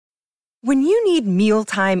When you need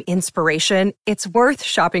mealtime inspiration, it's worth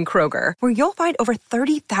shopping Kroger, where you'll find over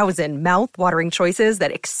 30,000 mouth-watering choices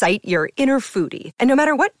that excite your inner foodie. And no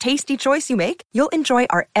matter what tasty choice you make, you'll enjoy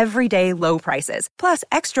our everyday low prices, plus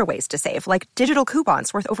extra ways to save, like digital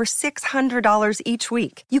coupons worth over $600 each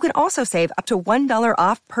week. You can also save up to $1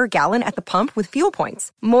 off per gallon at the pump with fuel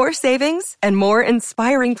points. More savings and more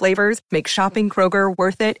inspiring flavors make shopping Kroger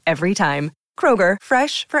worth it every time. Kroger,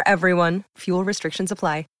 fresh for everyone. Fuel restrictions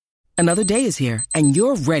apply. Another day is here, and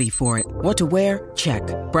you're ready for it. What to wear? Check.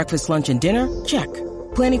 Breakfast, lunch, and dinner? Check.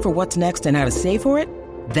 Planning for what's next and how to save for it?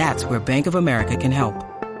 That's where Bank of America can help.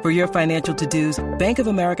 For your financial to-dos, Bank of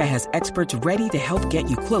America has experts ready to help get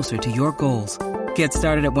you closer to your goals. Get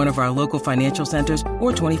started at one of our local financial centers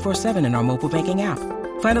or 24/7 in our mobile banking app.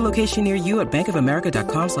 Find a location near you at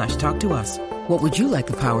bankofamerica.com/talktous. What would you like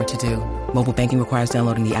the power to do? Mobile banking requires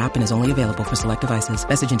downloading the app and is only available for select devices.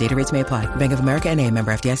 Message and data rates may apply. Bank of America N.A.,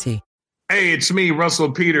 member FDIC. Hey, it's me, Russell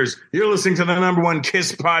Peters. You're listening to the #1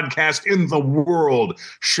 KISS podcast in the world.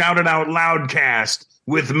 Shout It Out Loudcast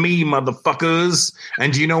with me, motherfuckers.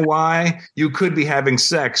 And do you know why? You could be having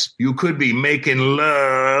sex. You could be making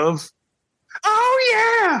love. Oh,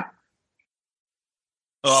 yeah.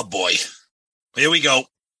 Oh, boy. Here we go.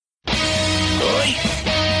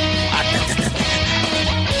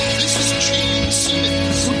 This is Gene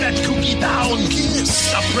Simmons. Put that cookie down. Kiss.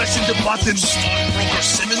 Stop pressing the button. Stockbroker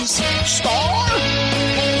Simmons. Star?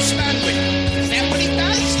 Paul Stanley. Is that what he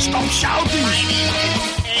does? Stop shouting. My name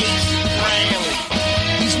is Ace Riley.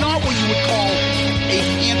 He's not what you would call a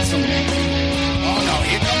handsome man. Oh, no.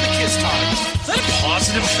 Here come the kiss times. Is that a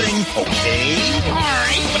positive thing? Okay. All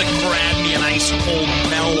right. I'm going to grab me an ice cold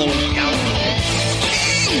mellow alcohol.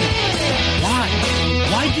 Why?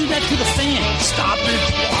 Why do that to the fans? Stop it.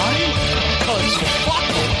 Why? Because fuck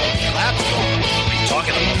them. That's what are you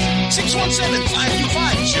talking about?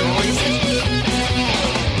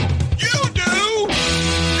 617-525-08. You do?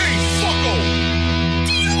 Hey, fucko.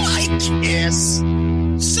 Do you like Kiss?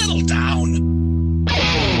 Settle down.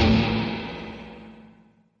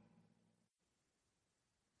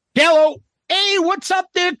 Hello. Hey, what's up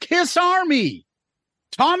there, Kiss Army?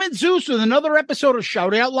 Tom and Zeus with another episode of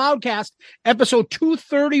Shout Out Loudcast, episode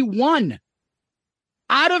 231.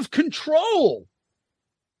 Out of Control.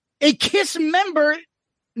 A Kiss member,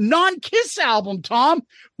 non-Kiss album, Tom.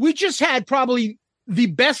 We just had probably the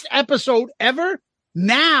best episode ever.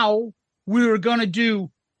 Now we're going to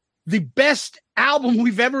do the best album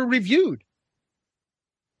we've ever reviewed.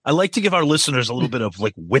 I like to give our listeners a little bit of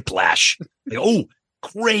like whiplash. Like, oh,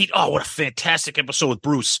 great. Oh, what a fantastic episode with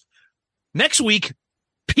Bruce. Next week,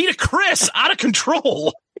 Peter Criss, Out of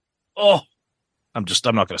Control. Oh, I'm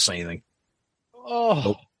not going to say anything.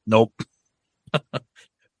 Oh, nope.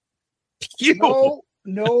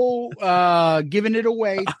 No, giving it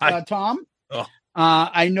away, Tom.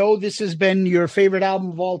 I know this has been your favorite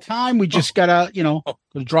album of all time. We just gotta,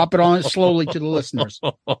 drop it on slowly to the listeners.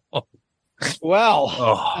 Well,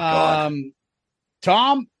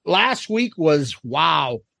 Tom, last week was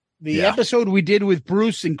wow. The episode we did with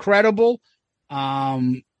Bruce, incredible.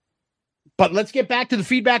 But let's get back to the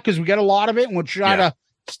feedback because we got a lot of it, and we'll try to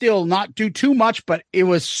still not do too much. But it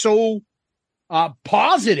was so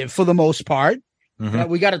positive for the most part that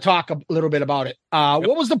we got to talk a little bit about it.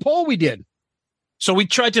 What was the poll we did? So we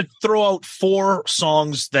tried to throw out 4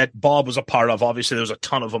 songs that Bob was a part of. Obviously, there was a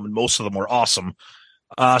ton of them, and most of them were awesome.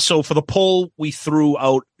 So for the poll, we threw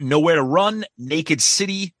out Nowhere to Run, Naked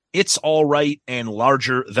City, It's All Right, and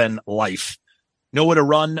Larger Than Life. Nowhere to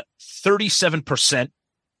Run, 37%.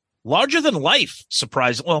 Larger Than Life,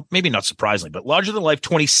 well, maybe not surprisingly, but Larger Than Life,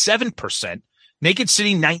 27%. Naked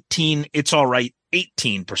City, 19%. It's All Right,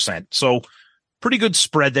 18%. So pretty good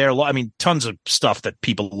spread there. I mean, tons of stuff that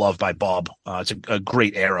people love by Bob. It's a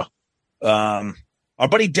great era. Our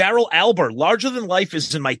buddy Daryl Albert, Larger Than Life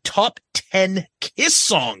is in my top 10 Kiss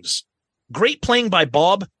songs. Great playing by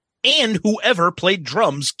Bob, and whoever played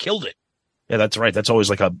drums killed it. Yeah, that's right. That's always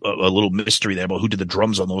like a little mystery there about who did the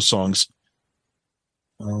drums on those songs.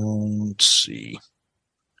 Let's see.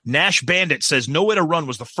 Nash Bandit says, Nowhere to Run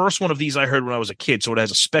was the first one of these I heard when I was a kid, so it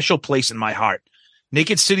has a special place in my heart.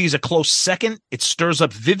 Naked City is a close second. It stirs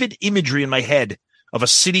up vivid imagery in my head of a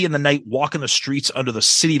city in the night walking the streets under the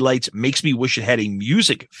city lights. Makes me wish it had a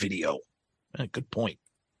music video. Good point.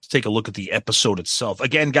 Let's take a look at the episode itself.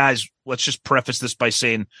 Again, guys, let's just preface this by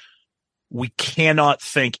saying we cannot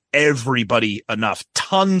thank everybody enough.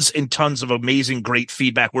 Tons and tons of amazing, great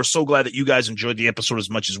feedback. We're so glad that you guys enjoyed the episode as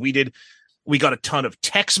much as we did. We got a ton of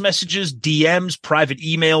text messages, DMs, private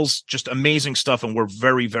emails, just amazing stuff. And we're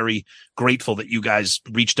very, very grateful that you guys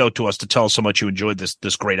reached out to us to tell us how much you enjoyed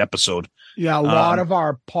this great episode. Yeah, a lot of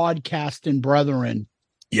our podcasting brethren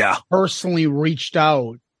personally reached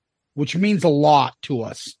out, which means a lot to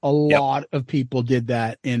us. A lot of people did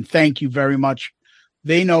that. And thank you very much.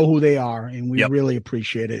 They know who they are, and we really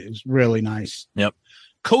appreciate it. It was really nice. Yep.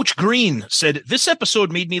 Coach Green said, this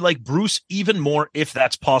episode made me like Bruce even more, if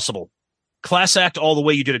that's possible. Class act all the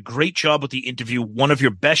way. You did a great job with the interview. One of your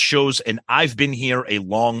best shows, and I've been here a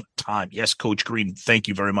long time. Yes, Coach Green, thank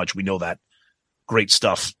you very much. We know that. Great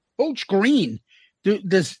stuff. Coach Green,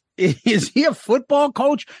 is he a football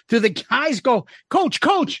coach? Do the guys go, Coach,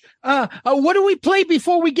 what do we play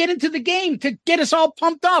before we get into the game to get us all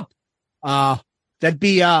pumped up? That'd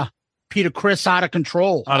be Peter Criss Out of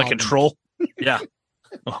Control. Out of Control? Yeah.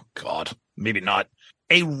 Oh, God. Maybe not.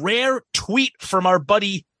 A rare tweet from our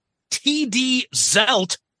buddy TD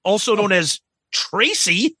Zelt, also known as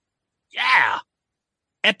Tracy. Yeah.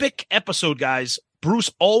 Epic episode, guys.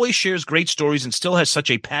 Bruce always shares great stories and still has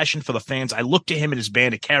such a passion for the fans. I look to him and his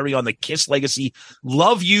band to carry on the Kiss legacy.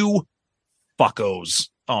 Love you, fuckos.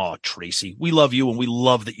 Oh, Tracy, we love you, and we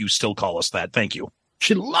love that you still call us that. Thank you.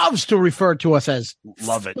 She loves to refer to us as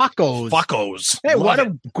love it. Fuckos. Fuckos. Hey, love what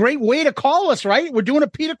a great way to call us, right? We're doing a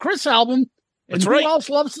Peter Criss album. That's and right. Who else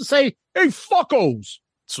loves to say, hey, fuckos?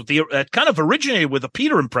 So that kind of originated with a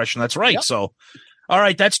Peter impression. That's right. Yep. So, all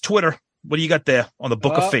right, that's Twitter. What do you got there on the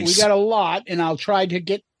Book of Face? We got a lot, and I'll try to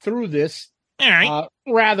get through this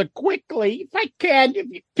rather quickly. If I can.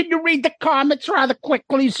 Can you read the comments rather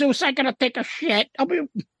quickly, Zeus? I got to take a shit.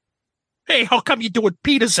 Hey, how come you doing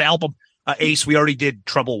Peter's album? Ace, we already did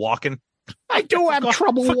Trouble Walking. I do have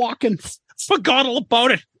trouble walking. Forgot all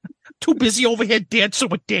about it. Too busy over here dancing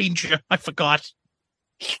with Danger. I forgot.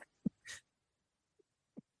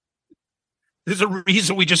 There's a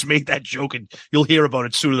reason we just made that joke, and you'll hear about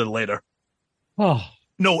it sooner than later. Oh.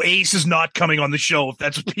 No, Ace is not coming on the show, if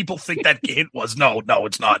that's what people think that hint was. No,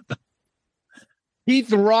 it's not.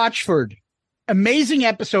 Heath Rochford. Amazing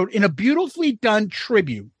episode in a beautifully done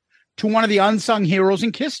tribute to one of the unsung heroes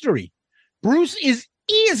in history. Bruce is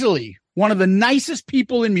easily one of the nicest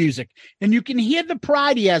people in music, and you can hear the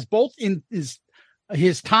pride he has both in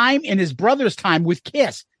his time and his brother's time with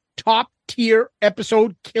Kiss. Top tier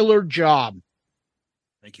episode, killer job.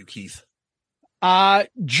 Thank you, Keith.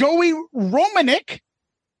 Joey Romanek,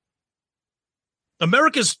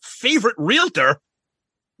 America's favorite realtor,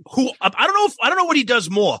 who I don't know what he does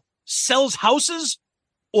more, sells houses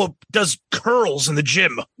or does curls in the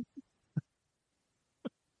gym.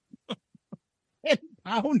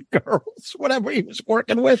 Pound girls, whatever he was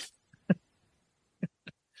working with.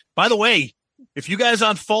 By the way, if you guys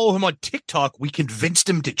aren't following him on TikTok, we convinced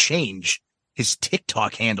him to change his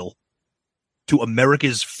TikTok handle to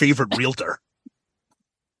America's favorite realtor.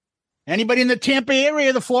 Anybody in the Tampa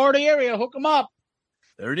area, the Florida area, hook him up.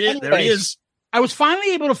 There it is. Anyways, there he is. I was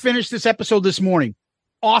finally able to finish this episode this morning.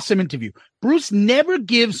 Awesome interview. Bruce never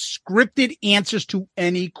gives scripted answers to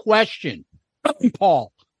any question,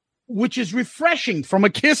 Paul, which is refreshing from a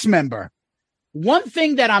Kiss member. One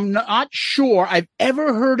thing that I'm not sure I've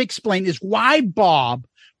ever heard explained is why Bob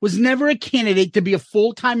was never a candidate to be a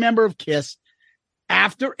full-time member of Kiss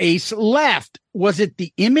after Ace left. Was it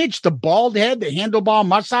the image, the bald head, the handlebar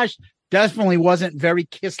mustache? Definitely wasn't very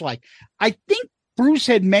Kiss-like. I think Bruce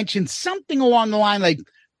had mentioned something along the line like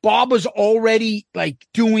Bob was already like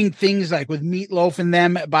doing things like with Meatloaf and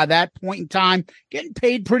them by that point in time, getting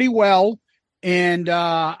paid pretty well. And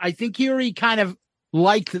I think he kind of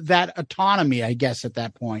liked that autonomy, I guess, at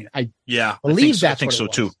that point. I believe I think so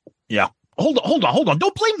too. Yeah. Hold on.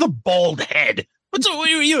 Don't blame the bald head.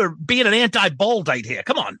 You're being an anti-baldite here.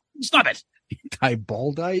 Come on. Stop it.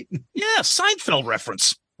 Anti-baldite? Yeah, Seinfeld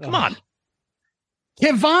reference. Come on.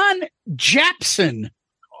 Kevon Japson.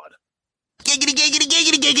 God.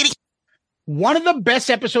 Giggity. One of the best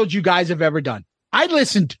episodes you guys have ever done. I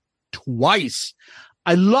listened twice.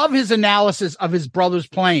 I love his analysis of his brother's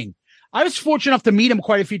playing. I was fortunate enough to meet him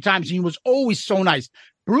quite a few times, and he was always so nice.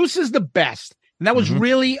 Bruce is the best, and that was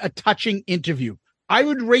really a touching interview. I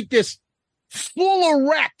would rate this full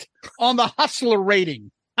erect on the Hustler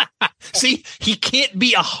rating. See, he can't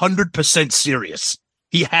be 100% serious.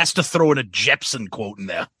 He has to throw in a Jepsen quote in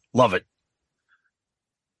there. Love it.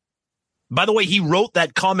 By the way, he wrote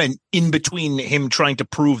that comment in between him trying to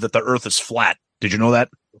prove that the earth is flat. Did you know that?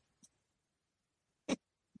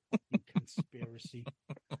 Conspiracy.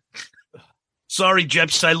 Sorry,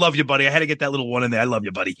 Jeps. I love you, buddy. I had to get that little one in there. I love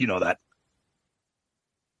you, buddy. You know that.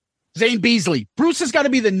 Zane Beasley. Bruce has got to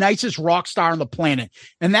be the nicest rock star on the planet.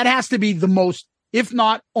 And that has to be the most if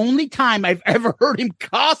not only time I've ever heard him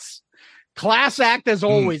cuss. Class act as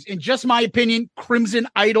always. In just my opinion, Crimson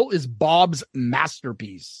Idol is Bob's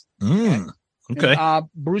masterpiece. Okay. And,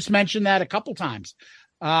 Bruce mentioned that a couple times.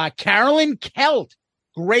 Carolyn Kelt,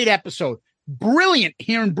 great episode. Brilliant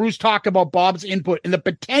hearing Bruce talk about Bob's input and the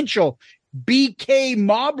potential BK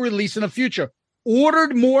mob release in the future.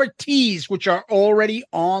 Ordered more teas, which are already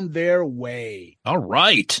on their way. All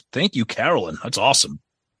right. Thank you, Carolyn. That's awesome.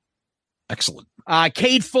 Excellent.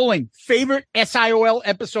 Cade Fulling, favorite SIOL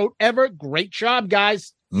episode ever. Great job,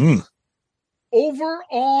 guys. Over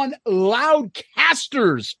on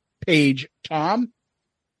Loudcasters page, Tom,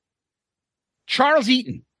 Charles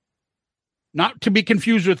Eaton, not to be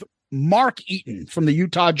confused with Mark Eaton from the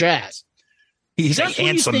Utah Jazz. He's a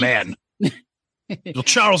handsome man. Well,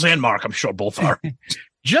 Charles and Mark, I'm sure both are.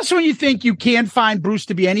 Just when you think you can't find Bruce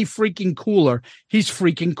to be any freaking cooler, he's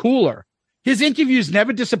freaking cooler. His interviews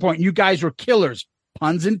never disappoint. You guys were killers,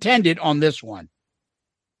 puns intended, on this one.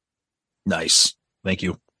 Nice. Thank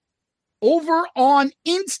you. Over on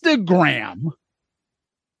Instagram,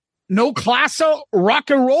 No Classa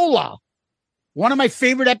Rockarola, one of my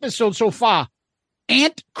favorite episodes so far.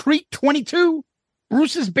 Ant Creek 22.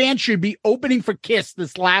 Bruce's band should be opening for Kiss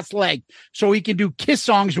this last leg so he can do Kiss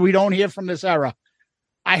songs we don't hear from this era.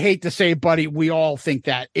 I hate to say it, buddy, we all think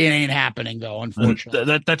that. It ain't happening, though,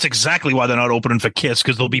 unfortunately. That's exactly why they're not opening for Kiss,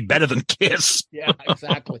 because they'll be better than Kiss. Yeah,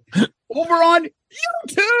 exactly. Over on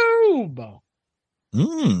YouTube.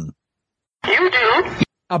 YouTube.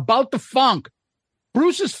 About the Funk.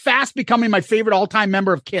 Bruce is fast becoming my favorite all-time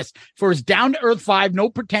member of Kiss for his down-to-earth vibe, no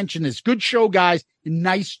pretentiousness. Good show, guys.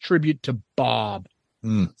 Nice tribute to Bob.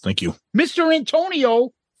 Thank you. Mr.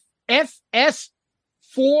 Antonio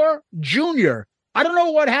FS4 Jr. I don't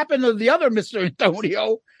know what happened to the other Mr.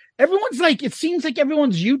 Antonio. Everyone's like, it seems like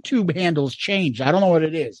everyone's YouTube handles changed. I don't know what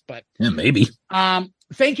it is, but yeah, maybe.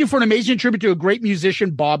 Thank you for an amazing tribute to a great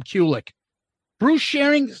musician, Bob Kulick. Bruce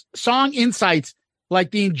sharing song insights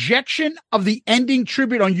like the injection of the ending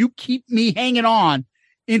tribute on You Keep Me Hanging On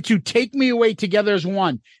into Take Me Away Together as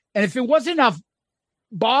One. And if it wasn't enough,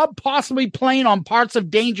 Bob possibly playing on Parts of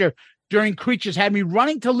Danger during Creatures had me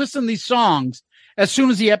running to listen to these songs as soon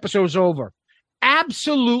as the episode was over.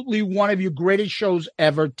 Absolutely one of your greatest shows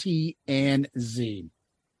ever, TNZ.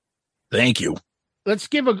 Thank you. Let's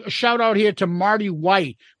give a shout out here to Marty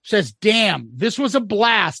White, who says, damn, this was a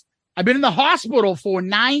blast. I've been in the hospital for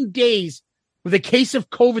 9 days with a case of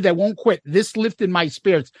COVID that won't quit. This lifted my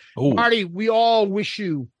spirits. Ooh. Marty, we all wish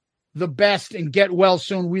you the best and get well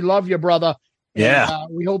soon. We love you, brother. Yeah.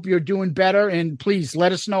 And, we hope you're doing better. And please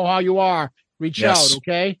let us know how you are. Reach out,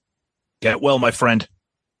 okay? Get well, my friend.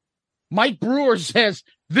 Mike Brewer says,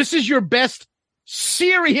 this is your best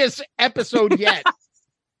serious episode yet.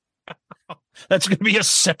 That's going to be a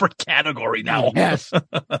separate category now. Yes.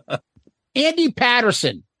 Andy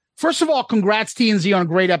Patterson. First of all, congrats TNZ on a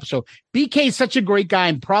great episode. BK is such a great guy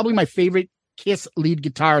and probably my favorite Kiss lead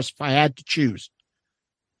guitarist if I had to choose.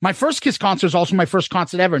 My first Kiss concert was also my first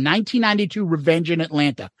concert ever, 1992 Revenge in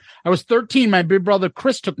Atlanta. I was 13. My big brother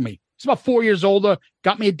Chris took me. He's about 4 years older,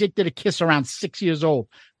 got me addicted to Kiss around 6 years old.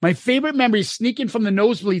 My favorite memory is sneaking from the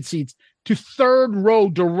nosebleed seats to third row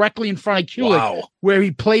directly in front of Kulick, where he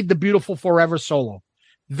played the Beautiful Forever solo.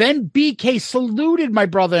 Then BK saluted my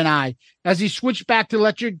brother and I as he switched back to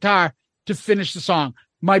electric guitar to finish the song.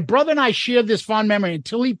 My brother and I shared this fond memory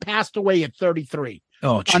until he passed away at 33.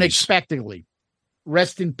 Unexpectedly.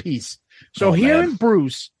 Rest in peace. So hearing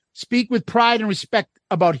Bruce speak with pride and respect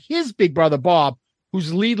about his big brother, Bob,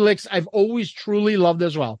 whose lead licks I've always truly loved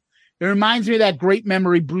as well. It reminds me of that great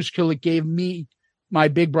memory Bruce Kulick gave me, my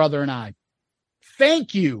big brother and I.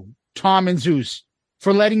 Thank you, Tom and Zeus,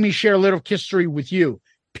 for letting me share a little history with you.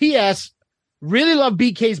 P.S. Really love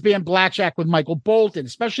BK's band Blackjack with Michael Bolton,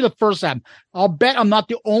 especially the first album. I'll bet I'm not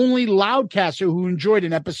the only Loudcaster who would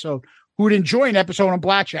enjoy an episode on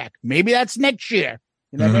Blackjack. Maybe that's next year.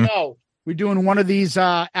 You never know. We're doing one of these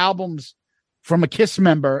albums from a Kiss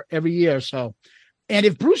member every year. So, and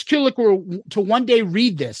if Bruce Kulick were to one day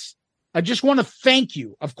read this, I just want to thank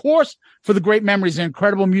you, of course, for the great memories and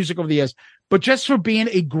incredible music over the years, but just for being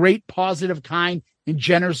a great, positive, kind, and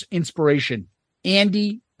generous inspiration.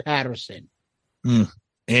 Andy Patterson.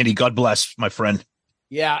 Andy, God bless, my friend.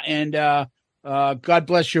 Yeah, and God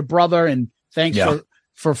bless your brother, and thanks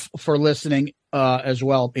for listening as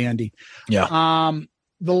well, Andy. Yeah.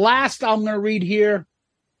 The last I'm going to read here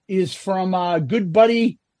is from good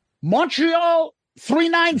buddy Montreal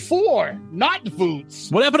 394, not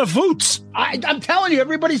Voots. What happened to Voots? I'm telling you,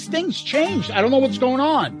 everybody's things changed. I don't know what's going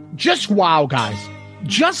on. Just wow, guys.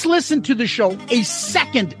 Just listen to the show a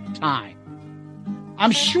second time.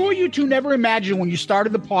 I'm sure you two never imagined when you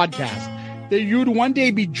started the podcast that you'd one day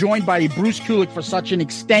be joined by a Bruce Kulick for such an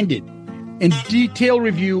extended and detailed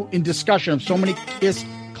review and discussion of so many Kiss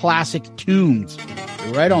classic tunes.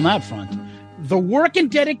 You're right on that front. The work and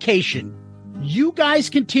dedication you guys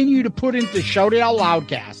continue to put into Shout It Out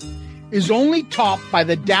Loudcast is only topped by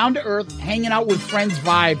the down-to-earth, hanging out with friends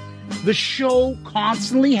vibe the show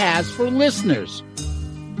constantly has for listeners.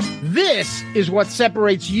 This is what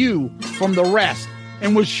separates you from the rest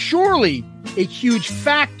and was surely a huge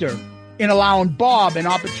factor in allowing Bob an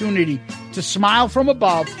opportunity to smile from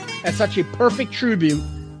above at such a perfect tribute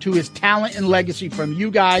to his talent and legacy from you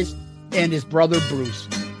guys and his brother Bruce.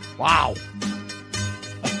 Wow.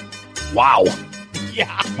 Wow.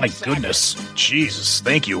 Yeah. My goodness. Jesus.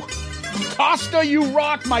 Thank you. Costa, you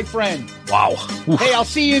rock, my friend. Wow. Oof. Hey, I'll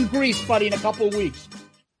see you in Greece, buddy, in a couple of weeks.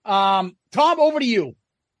 Tom, over to you.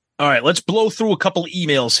 All right, let's blow through a couple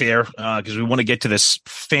emails here because we want to get to this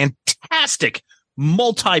fantastic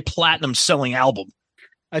multi-platinum selling album.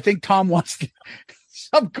 I think Tom wants to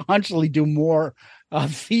subconsciously do more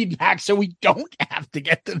feedback so we don't have to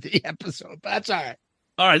get to the episode. But that's all right.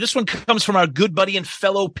 All right, this one comes from our good buddy and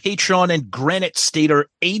fellow Patreon and Granite Stater,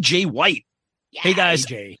 AJ White. Yeah, hey, guys.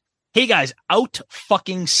 AJ. Hey, guys, out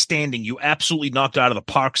fucking standing. You absolutely knocked out of the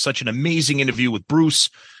park. Such an amazing interview with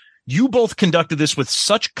Bruce. You both conducted this with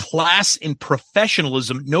such class and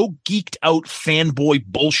professionalism, no geeked out fanboy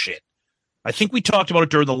bullshit. I think we talked about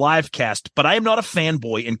it during the live cast, but I am not a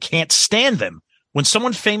fanboy and can't stand them. When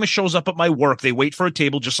someone famous shows up at my work, they wait for a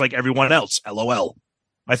table just like everyone else. LOL.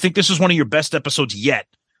 I think this is one of your best episodes yet.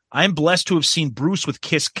 I am blessed to have seen Bruce with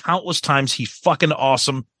Kiss countless times. He's fucking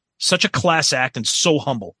awesome. Such a class act and so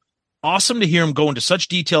humble. Awesome to hear him go into such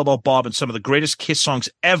detail about Bob and some of the greatest Kiss songs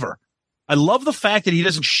ever. I love the fact that he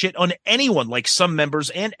doesn't shit on anyone like some members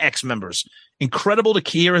and ex-members. Incredible to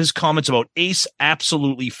hear his comments about Ace.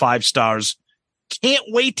 Absolutely 5 stars. Can't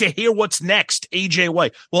wait to hear what's next, AJ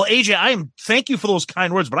White. Well, AJ, thank you for those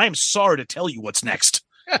kind words, but I am sorry to tell you what's next.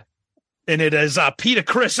 And it is Peter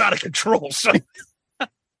Criss Out of Control. So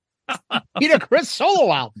Peter Criss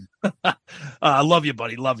solo album. I love you,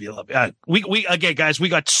 buddy. Love you. We again, guys, we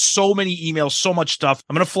got so many emails, so much stuff.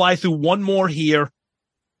 I'm going to fly through one more here.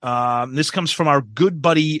 This comes from our good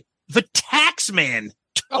buddy, the Taxman,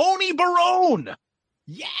 Tony Barone.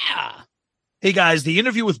 Yeah. Hey, guys, the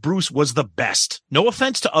interview with Bruce was the best. No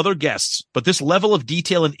offense to other guests, but this level of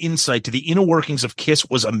detail and insight to the inner workings of Kiss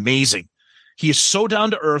was amazing. He is so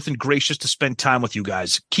down to earth and gracious to spend time with you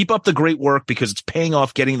guys. Keep up the great work because it's paying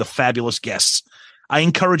off getting the fabulous guests. I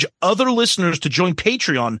encourage other listeners to join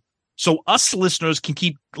Patreon so us listeners can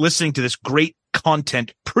keep listening to this great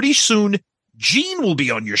content. Pretty soon, Gene will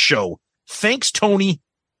be on your show. Thanks, Tony.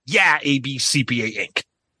 Yeah, ABCPA Inc.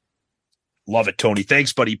 Love it, Tony.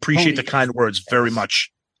 Thanks, buddy. Appreciate the kind words very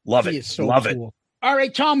much. Love it. So Love cool. it. All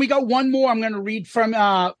right, Tom, we got one more I'm going to read from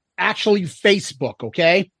actually Facebook,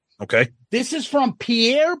 okay? Okay. This is from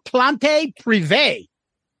Pierre Plante Privé.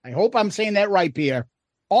 I hope I'm saying that right, Pierre.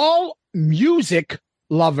 All music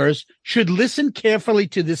lovers should listen carefully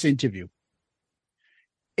to this interview.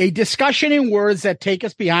 A discussion in words that take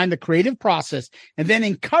us behind the creative process and then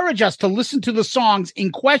encourage us to listen to the songs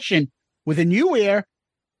in question with a new ear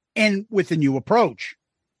and with a new approach.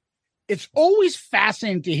 It's always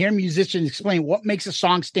fascinating to hear musicians explain what makes a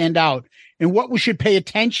song stand out and what we should pay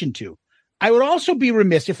attention to. I would also be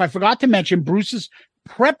remiss if I forgot to mention Bruce's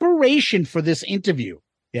preparation for this interview.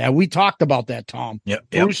 Yeah, we talked about that, Tom. Yep.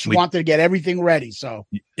 Bruce wanted to get everything ready. So,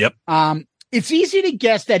 yep. It's easy to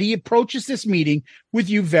guess that he approaches this meeting with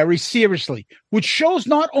you very seriously, which shows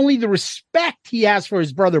not only the respect he has for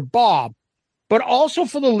his brother Bob, but also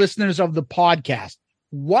for the listeners of the podcast.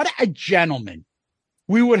 What a gentleman.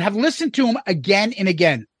 We would have listened to him again and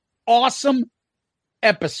again. Awesome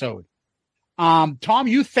episode. Tom,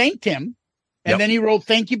 you thanked him, and then he wrote,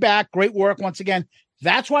 "Thank you back. Great work once again."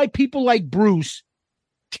 That's why people like Bruce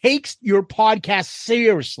takes your podcast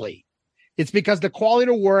seriously. It's because the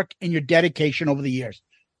quality of work and your dedication over the years.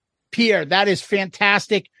 Pierre, that is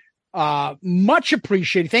fantastic. Much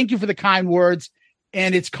appreciated. Thank you for the kind words.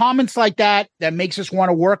 And it's comments like that that makes us want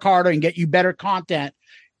to work harder and get you better content.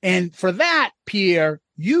 And for that, Pierre,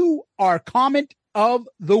 you are comment of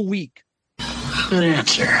the week. Good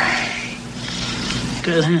answer.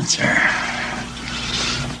 Good answer.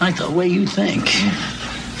 I like the way you think.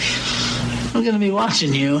 I'm going to be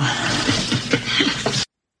watching you.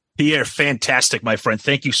 Pierre, fantastic, my friend.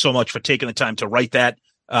 Thank you so much for taking the time to write that.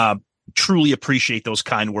 Truly appreciate those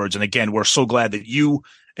kind words. And again, we're so glad that you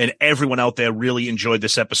and everyone out there really enjoyed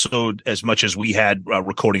this episode as much as we had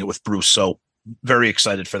recording it with Bruce. So very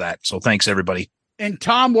excited for that. So thanks, everybody. And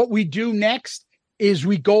Tom, what we do next is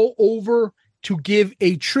we go over to give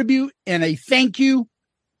a tribute and a thank you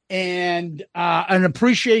and an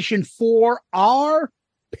appreciation for our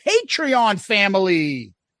Patreon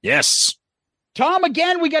family. Yes. Tom,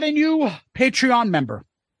 again, we got a new Patreon member.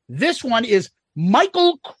 This one is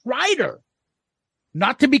Michael Kreider,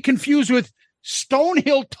 not to be confused with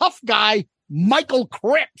Stonehill tough guy Michael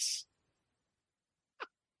Cripps.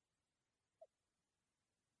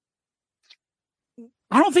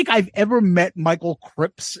 I don't think I've ever met Michael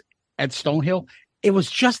Cripps at Stonehill. It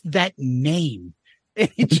was just that name.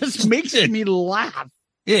 It just makes me laugh.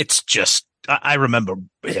 It's just, I remember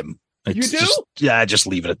him. It's you do? Just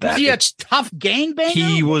leave it at that. Was he a tough gangbanger?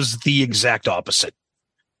 He was the exact opposite.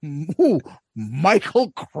 Ooh,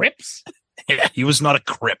 Michael Cripps? Yeah, he was not a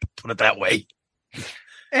Crip, put it that way.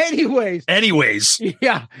 Anyways.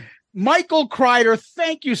 Yeah. Michael Kreider,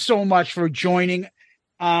 thank you so much for joining.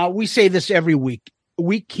 We say this every week.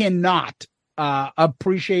 We cannot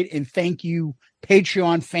appreciate and thank you,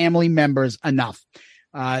 Patreon family members, enough.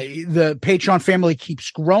 The Patreon family keeps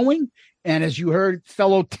growing. And as you heard,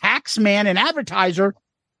 fellow taxman and advertiser,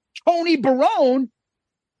 Tony Barone,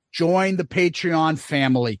 joined the Patreon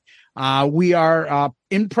family. We are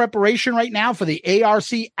in preparation right now for the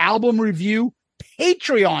ARC album review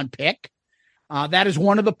Patreon pick. That is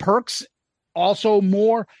one of the perks. Also,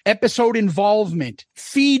 more episode involvement,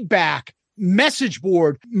 feedback, message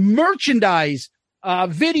board, merchandise,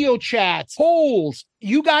 video chats, polls.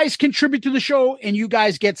 You guys contribute to the show and you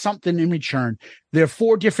guys get something in return. There are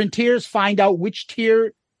 4 different tiers. Find out which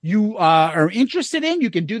tier you are interested in. You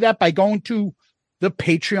can do that by going to the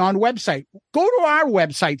Patreon website. Go to our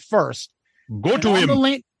website first. Go to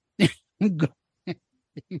him.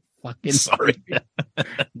 Fucking sorry.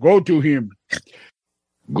 Go to him.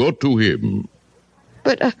 Go to him.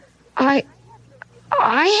 But I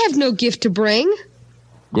have no gift to bring.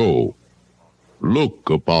 Go. Look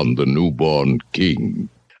upon the newborn king.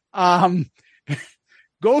 Go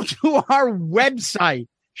to our website,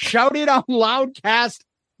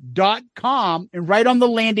 shoutitoutloudcast.com, and right on the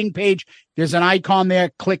landing page, there's an icon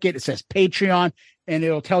there. Click it. It says Patreon, and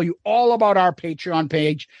it'll tell you all about our Patreon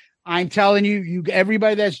page. I'm telling you,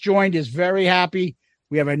 everybody that's joined is very happy.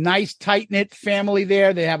 We have a nice, tight-knit family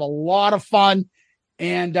there. They have a lot of fun,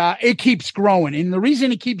 and it keeps growing. And the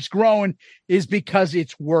reason it keeps growing is because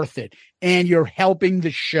it's worth it, and you're helping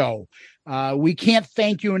the show. We can't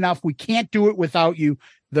thank you enough. We can't do it without you.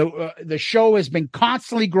 The show has been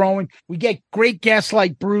constantly growing. We get great guests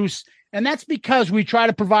like Bruce, and that's because we try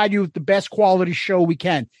to provide you with the best quality show we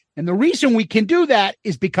can. And the reason we can do that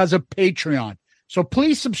is because of Patreon. So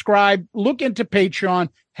please subscribe, look into Patreon,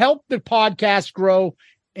 help the podcast grow,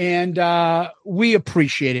 and we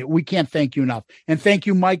appreciate it. We can't thank you enough. And thank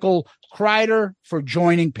you, Michael Kreider, for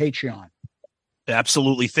joining Patreon.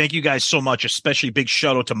 Absolutely. Thank you guys so much, especially big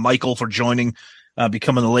shout out to Michael for joining,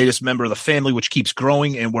 becoming the latest member of the family, which keeps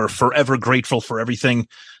growing. And we're forever grateful for everything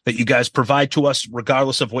that you guys provide to us,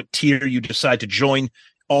 regardless of what tier you decide to join.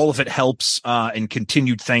 All of it helps, and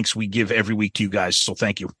continued thanks we give every week to you guys. So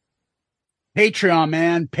thank you. Patreon,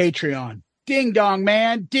 man. Patreon. Ding dong,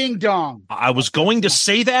 man. Ding dong. I was going to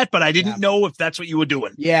say that, but I didn't know if that's what you were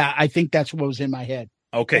doing. Yeah, I think that's what was in my head.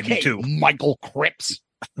 Okay, me too. Michael Cripps.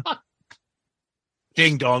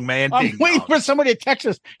 Ding dong, man. I'm waiting for somebody to text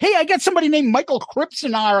us. Hey, I got somebody named Michael Cripps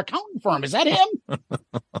in our accounting firm. Is that him?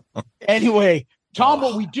 Anyway, Tom,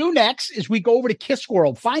 what we do next is we go over to Kiss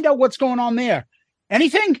World, find out what's going on there.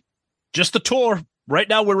 Anything? Just the tour. Right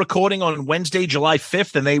now, we're recording on Wednesday, July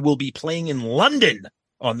 5th, and they will be playing in London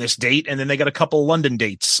on this date. And then they got a couple London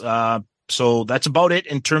dates. So that's about it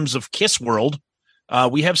in terms of Kiss World.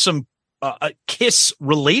 We have some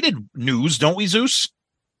Kiss-related news, don't we, Zeus?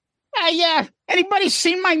 Yeah. Anybody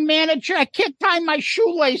seen my manager? I can't tie my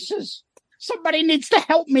shoelaces. Somebody needs to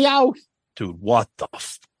help me out. Dude, what the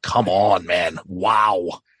come on, man.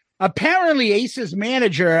 Wow. Apparently, Ace's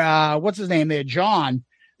manager, what's his name there? John.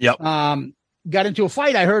 Yep. Got into a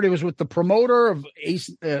fight. I heard it was with the promoter of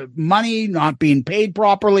Ace, money not being paid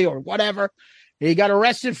properly or whatever. He got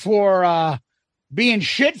arrested for being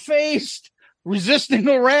shit-faced, resisting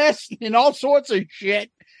arrest, and all sorts of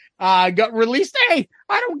shit. Got released. Hey,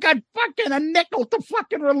 I don't got fucking a nickel to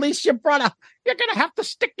fucking release you, brother. You're going to have to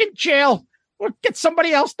stick in jail or get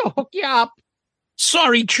somebody else to hook you up.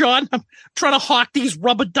 Sorry, John. I'm trying to hawk these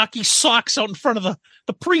rubber ducky socks out in front of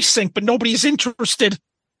the precinct, but nobody's interested.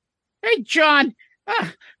 Hey, John,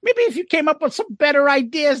 maybe if you came up with some better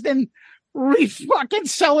ideas than fucking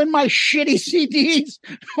selling my shitty CDs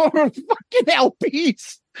or fucking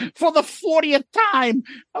LPs for the 40th time,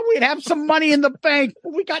 we'd have some money in the bank,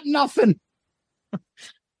 but we got nothing.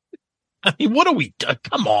 I mean, what are we doing?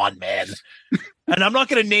 Come on, man. And I'm not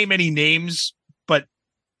going to name any names, but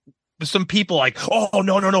some people like, oh,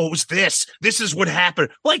 no, it was this. This is what happened.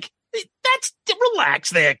 Like, that's relax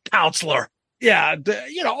there, counselor. Yeah,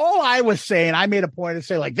 all I was saying, I made a point to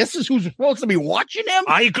say, like, this is who's supposed to be watching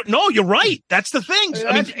him. No, you're right. That's the thing.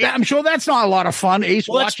 I'm sure that's not a lot of fun. Ace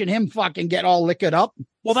watching him fucking get all liquored up.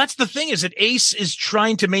 Well, that's the thing is that Ace is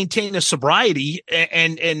trying to maintain a sobriety,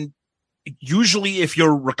 and usually if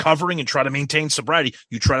you're recovering and try to maintain sobriety,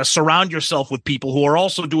 you try to surround yourself with people who are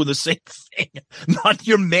also doing the same thing, not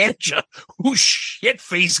your manager who's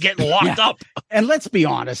shit-faced getting locked up. And let's be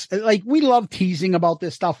honest, like, we love teasing about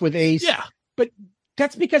this stuff with Ace. Yeah. But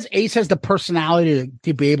that's because Ace has the personality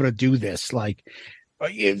to be able to do this. Like,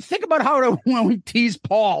 think about how when we tease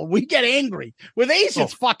Paul, we get angry. With Ace,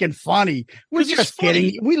 it's fucking funny. We're just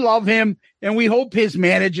kidding. We love him, and we hope his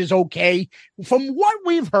manager's okay. From what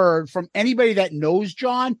we've heard from anybody that knows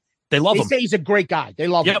John, they love him. They say he's a great guy. They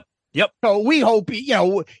love him. Yep. So we hope, it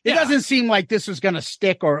doesn't seem like this is going to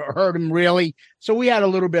stick or hurt him really. So we had a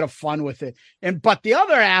little bit of fun with it. But the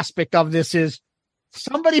other aspect of this is,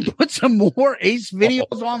 somebody put some more Ace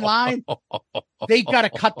videos online. They got to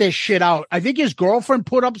cut this shit out. I think his girlfriend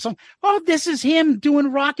put up this is him doing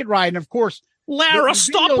Rocket Ride. And of course, Lara,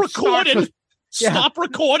 stop recording. Stop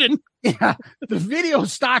recording. Yeah. The video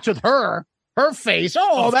starts with her face.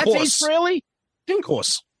 That's Ace Frehley? Dude, of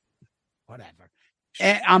course. Whatever.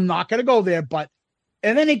 And I'm not going to go there,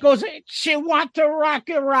 and then it goes, she wants to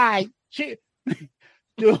Rocket Ride. Dude,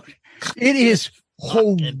 it is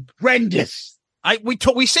horrendous.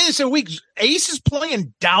 We say this in a week. Ace is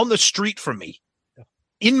playing down the street from me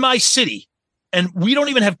in my city, and we don't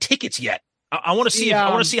even have tickets yet. I want to see. I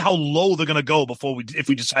want to see how low they're going to go if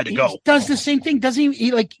we decide to go. He does the same thing, doesn't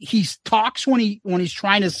he? He talks when he's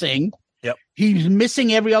trying to sing. Yep. He's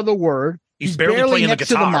missing every other word. He's barely playing next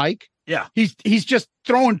the guitar. To the mic. Yeah. He's just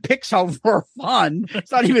throwing picks out for fun.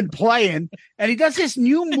 It's not even playing. And he does this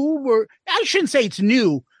new move where, I shouldn't say it's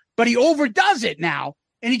new, but he overdoes it now.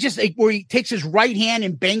 And he just, where he takes his right hand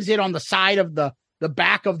and bangs it on the side of the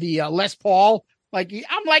back of the Les Paul.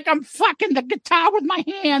 I'm fucking the guitar with my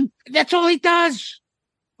hand. That's all he does.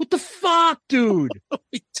 What the fuck, dude?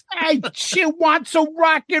 She wants a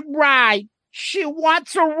rocket ride. She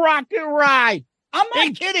wants a rocket ride. I'm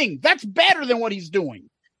not kidding. That's better than what he's doing.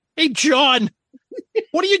 Hey, John,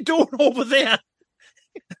 what are you doing over there?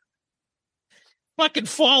 Fucking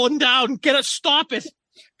falling down. Stop it.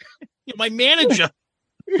 You're my manager.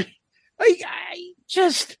 I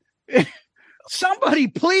just, somebody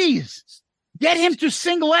please get him to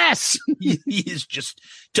sing less. He is just,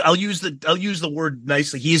 I'll use the word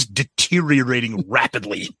nicely. He is deteriorating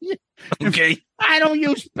rapidly. Okay. I don't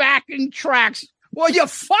use backing tracks. Well, you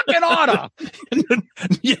fucking oughta.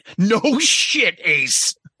 No shit,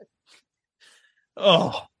 Ace.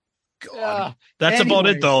 Oh, God. That's about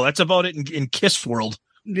it, though. That's about it in Kiss world.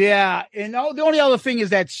 Yeah. And the only other thing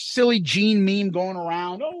is that silly Gene meme going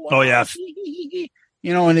around. Oh, yeah.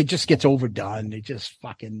 And it just gets overdone. It just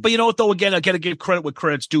fucking. But you know what, though? Again, I got to give credit where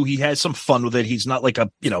credit's due. He has some fun with it. He's not like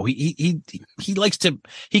he likes to.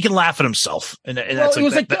 He can laugh at himself, and that's it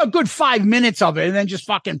was a good 5 minutes of it, and then just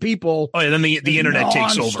fucking people. Oh, yeah. Then the internet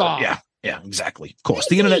takes over. Yeah, exactly. Of course,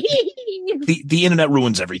 the internet. the internet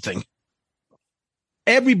ruins everything.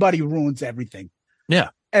 Everybody ruins everything. Yeah,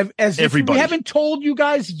 as everybody. If we haven't told you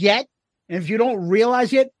guys yet, and if you don't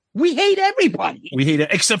realize yet, we hate everybody. We hate it,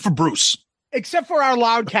 except for Bruce. Except for our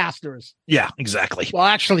loudcasters. Yeah, exactly. Well,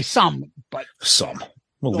 actually, some, but some.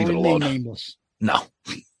 We'll leave it alone. Nameless. No.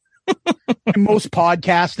 And most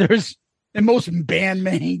podcasters and most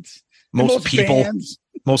bandmates. Most people. Bands.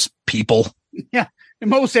 Most people. Yeah. And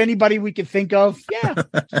most anybody we can think of. Yeah.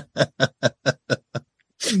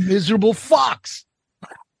 Miserable fucks.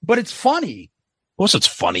 But it's funny. Of course it's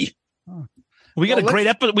funny. Huh. We got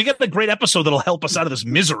a great episode that'll help us out of this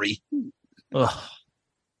misery. Ugh.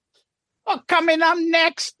 Coming up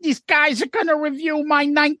next, these guys are going to review my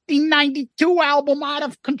 1992 album, Out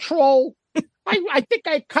of Control. I think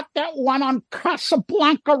I cut that one on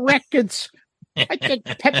Casablanca Records. I think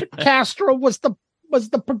Pepe Castro was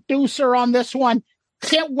the producer on this one.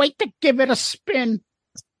 Can't wait to give it a spin.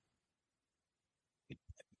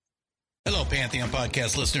 Hello, Pantheon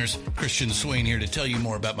Podcast listeners. Christian Swain here to tell you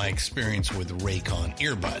more about my experience with Raycon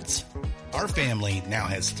earbuds. Our family now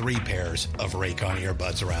has 3 pairs of Raycon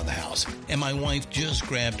earbuds around the house, and my wife just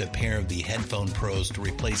grabbed a pair of the Headphone Pros to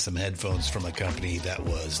replace some headphones from a company that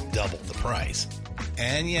was double the price.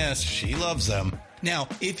 And yes, she loves them. Now,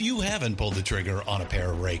 if you haven't pulled the trigger on a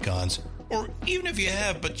pair of Raycons, or even if you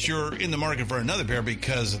have, but you're in the market for another pair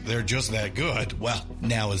because they're just that good, well,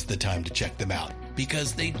 now is the time to check them out.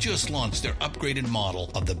 because they just launched their upgraded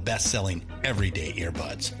model of the best-selling everyday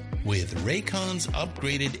earbuds. With Raycon's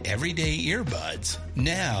upgraded everyday earbuds,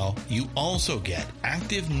 now you also get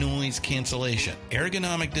active noise cancellation,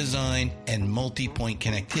 ergonomic design, and multi-point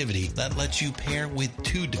connectivity that lets you pair with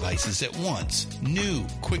 2 devices at once. New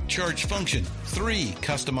quick charge function, 3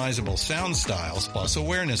 customizable sound styles, plus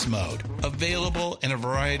awareness mode. Available in a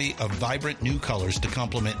variety of vibrant new colors to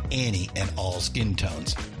complement any and all skin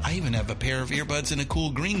tones. I even have a pair of earbuds in a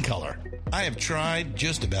cool green color. I have tried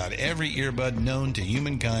just about every earbud known to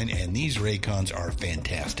humankind, and these Raycons are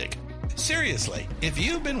fantastic. Seriously, if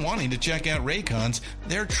you've been wanting to check out Raycons,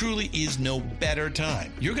 there truly is no better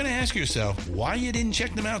time. You're going to ask yourself why you didn't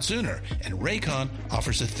check them out sooner, and Raycon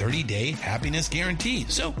offers a 30-day happiness guarantee.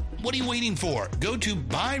 So what are you waiting for? Go to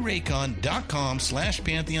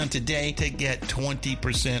buyraycon.com/Pantheon today to get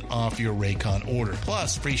 20% off your Raycon order,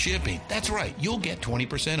 plus free shipping. That's right, you'll get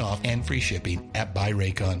 20% off and free shipping at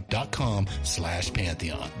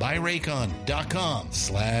buyraycon.com/Pantheon.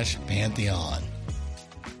 buyraycon.com/Pantheon.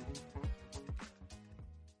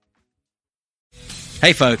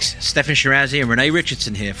 Hey folks, Stefan Shirazi and Renee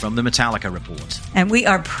Richardson here from the Metallica Report. And we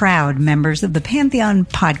are proud members of the Pantheon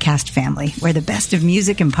podcast family, where the best of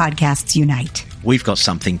music and podcasts unite. We've got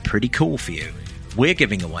something pretty cool for you. We're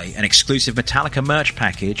giving away an exclusive Metallica merch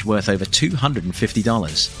package worth over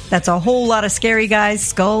 $250. That's a whole lot of Scary Guys,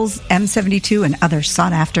 Skulls, M72, and other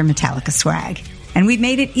sought-after Metallica swag. And we've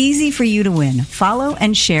made it easy for you to win. Follow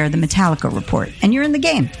and share the Metallica Report, and you're in the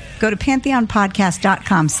game. Go to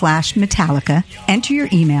pantheonpodcast.com/Metallica, enter your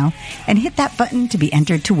email, and hit that button to be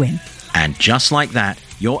entered to win. And just like that,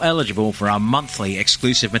 you're eligible for our monthly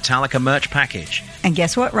exclusive Metallica merch package. And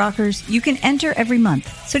guess what, rockers? You can enter every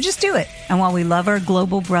month, so just do it. And while we love our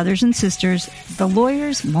global brothers and sisters, the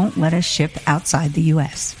lawyers won't let us ship outside the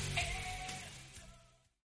U.S.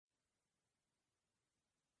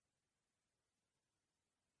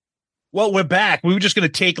 Well, we're back. We were just going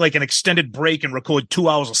to take like an extended break and record 2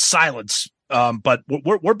 hours of silence. But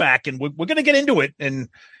we're back, and we're going to get into it. And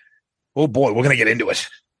oh boy, we're going to get into it.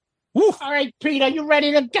 Woo. All right, Peter, you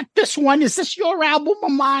ready to get this one? Is this your album or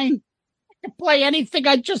mine? I can play anything.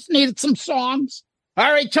 I just needed some songs.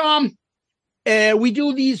 All right, Tom. We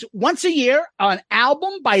do these once a year, an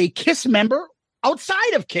album by a Kiss member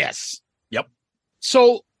outside of Kiss. Yep.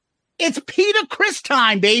 So it's Peter Criss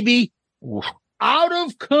time, baby. Ooh. Out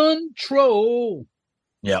of control.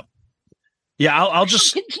 Yep. Yeah, I'll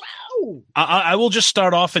just I will just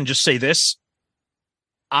start off and just say this.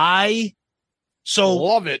 Love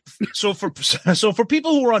it. So for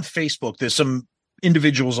people who are on Facebook, there's some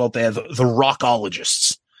individuals out there, the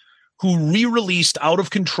rockologists, who re-released Out of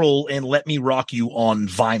Control and Let Me Rock You on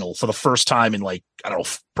vinyl for the first time in like, I don't know,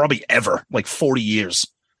 probably ever, like 40 years.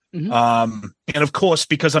 Mm-hmm. And of course,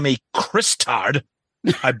 because I'm a Christard,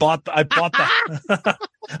 I bought the I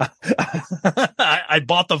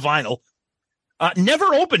bought the vinyl.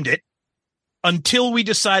 Never opened it until we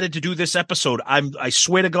decided to do this episode. I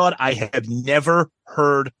swear to God, I have never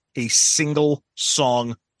heard a single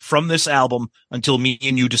song from this album until me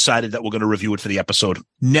and you decided that we're going to review it for the episode.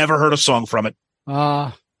 Never heard a song from it.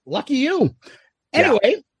 Lucky you.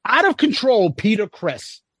 Anyway, Out of Control, Peter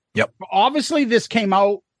Criss. Yep. Obviously, this came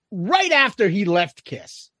out right after he left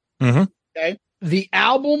Kiss. Mm-hmm. Okay. The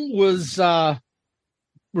album was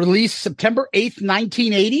released September 8th,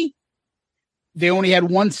 1980. They only had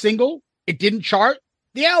one single. It didn't chart.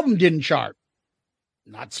 The album didn't chart.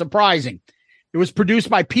 Not surprising. It was produced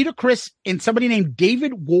by Peter Criss and somebody named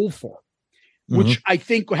David Woolford, which I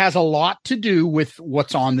think has a lot to do with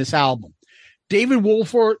what's on this album. David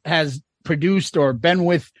Woolford has produced or been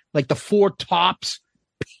with like the Four Tops,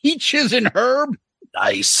 Peaches and Herb.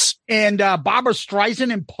 Nice. And Barbara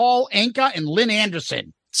Streisand and Paul Anka and Lynn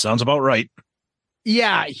Anderson. Sounds about right.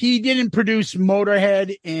 Yeah, he didn't produce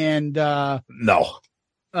Motorhead and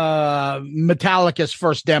Metallica's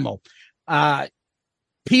first demo.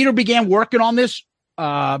 Peter began working on this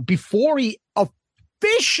before he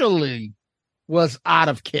officially was out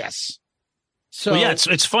of Kiss. So well, yeah,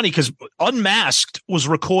 it's funny because Unmasked was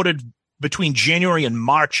recorded between January and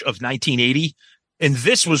March of 1980, and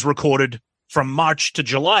this was recorded from March to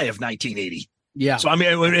July of 1980. Yeah. So, I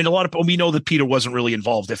mean, and a lot of we know that Peter wasn't really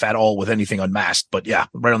involved, if at all, with anything Unmasked. But yeah,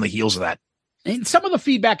 right on the heels of that. And some of the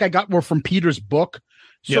feedback I got were from Peter's book.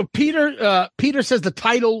 So Peter says the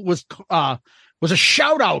title was a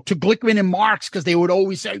shout out to Glickman and Marx because they would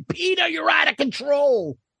always say, "Peter, you're out of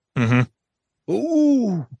control." Mm-hmm.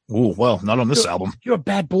 Ooh, well, not on this album. You're a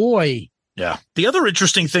bad boy. Yeah. The other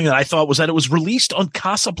interesting thing that I thought was that it was released on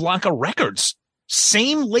Casablanca Records.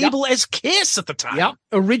 Same label as Kiss at the time. Yep.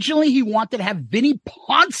 Originally, he wanted to have Vinnie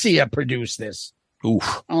Poncia produce this. Oof.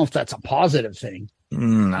 I don't know if that's a positive thing.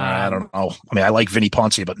 I don't know. I mean, I like Vinnie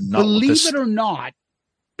Ponce, but not believe it or not,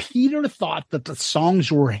 Peter thought that the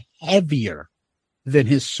songs were heavier than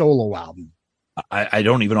his solo album. I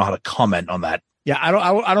don't even know how to comment on that. Yeah,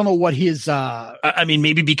 I don't know what his. I mean,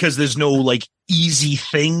 maybe because there's no like easy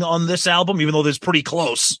thing on this album, even though there's pretty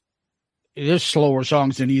close. There's slower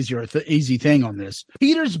songs than easy thing on this.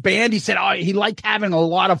 Peter's band, he said, he liked having a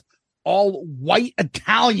lot of all white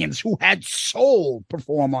Italians who had soul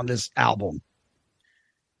perform on this album.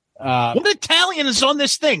 What Italian is on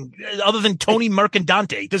this thing other than Tony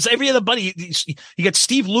Mercandante? Does every other buddy? You got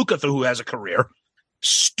Steve Lukather, who has a career.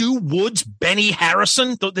 Stu Woods, Benny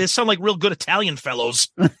Harrison. They sound like real good Italian fellows.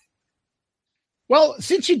 Well,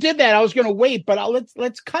 since you did that, I was going to wait, but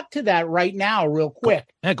let's cut to that right now, real quick.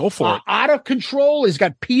 Yeah, go for it. Out of Control has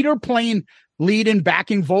got Peter playing lead and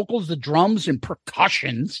backing vocals, the drums and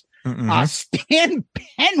percussions. Stan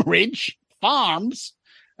Penridge Farms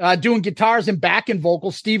doing guitars and backing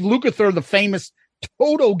vocals. Steve Lukather, the famous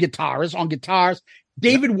Toto guitarist, on guitars.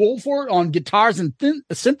 David Wolford on guitars and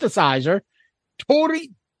synthesizer. Tony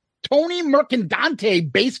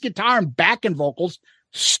Mercandante, bass guitar and backing vocals.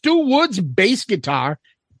 Stu Woods, bass guitar.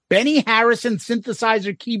 Benny Harrison,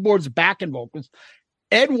 synthesizer, keyboards, backing vocals.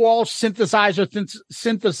 Ed Walsh, synthesizer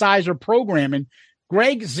programming.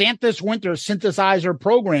 Greg Xanthus Winter, synthesizer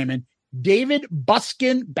programming. David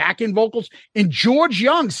Buskin, backing vocals. And George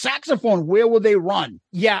Young, saxophone. Where will they run?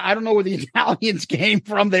 Yeah, I don't know where the Italians came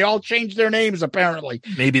from. They all changed their names, apparently.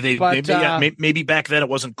 Maybe back then it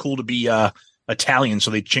wasn't cool to be Italian,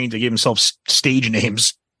 so they gave themselves stage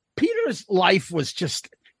names. Peter's life was just,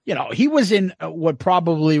 he was in what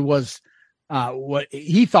probably was what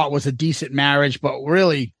he thought was a decent marriage, but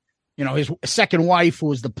really, his second wife, who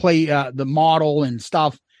was the model and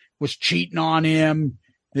stuff, was cheating on him.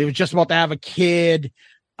 They were just about to have a kid.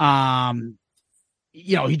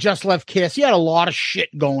 He just left Kiss. He had a lot of shit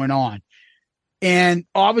going on. And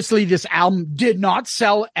obviously this album did not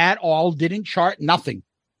sell at all, didn't chart, nothing.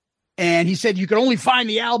 And he said you could only find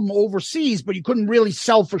the album overseas, but you couldn't really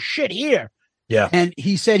sell for shit here. Yeah. And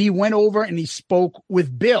he said he went over and he spoke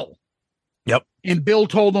with Bill. Yep. And Bill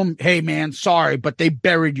told him, hey, man, sorry, but they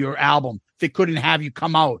buried your album. They couldn't have you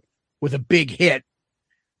come out with a big hit.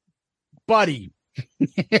 Buddy,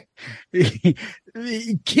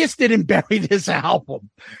 Kiss didn't bury this album.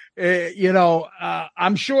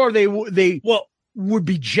 I'm sure they would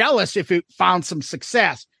be jealous if it found some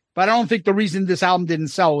success. But I don't think the reason this album didn't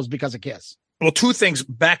sell was because of Kiss. Well, two things.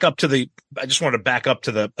 I just wanted to back up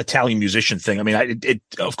to the Italian musician thing. I mean,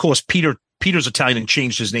 of course, Peter's Italian and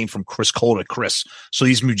changed his name from Chris Cole to Chris. So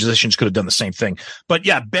these musicians could have done the same thing. But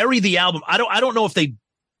yeah, bury the album. I don't know if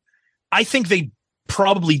I think they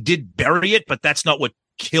probably did bury it, but that's not what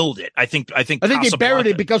killed it. I think they buried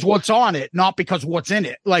it because what's on it, not because what's in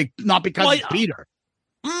it. Like, not because it's Peter.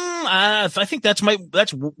 I think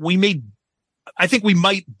I think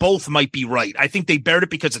we both might be right. I think they buried it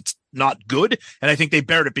because it's not good. And I think they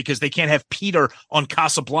buried it because they can't have Peter on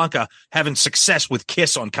Casablanca having success with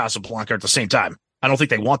Kiss on Casablanca at the same time. I don't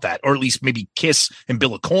think they want that. Or at least maybe Kiss and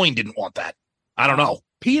Bill Aucoin didn't want that. I don't know.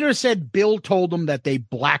 Peter said Bill told him that they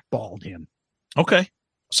blackballed him. Okay.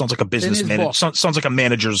 Sounds like a business manager. Sounds like a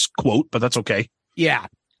manager's quote, but that's okay. Yeah.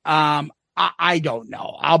 I don't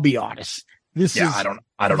know. I'll be honest. I don't know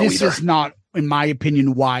this either. This is not, in my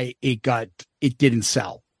opinion, why it didn't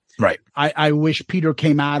sell. Right. I wish Peter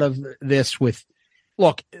came out of this with,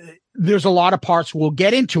 look, there's a lot of parts. We'll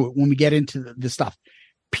get into it when we get into the stuff.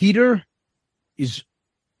 Peter is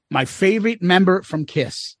my favorite member from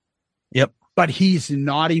Kiss. Yep. But he's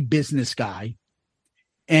not a business guy,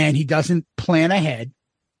 and he doesn't plan ahead,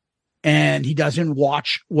 and he doesn't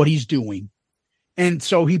watch what he's doing. And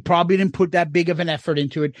so he probably didn't put that big of an effort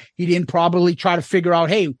into it. He didn't probably try to figure out,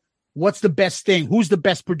 hey, what's the best thing? Who's the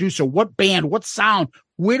best producer? What band? What sound?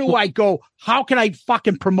 Where do I go? How can I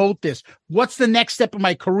fucking promote this? What's the next step of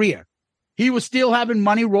my career? He was still having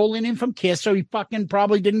money rolling in from Kiss, so he fucking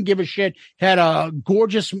probably didn't give a shit. Had a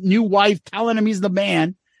gorgeous new wife telling him he's the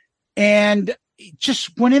man, and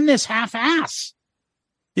just went in this half-ass.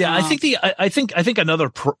 Yeah, I think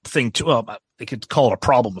another thing too. Well, they could call it a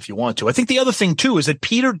problem if you want to. I think the other thing too is that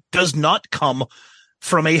Peter does not come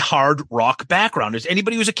from a hard rock background. As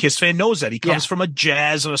anybody who's a Kiss fan knows that he comes from a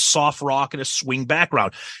jazz and a soft rock and a swing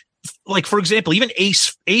background. Like, for example, even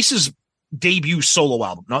Ace's debut solo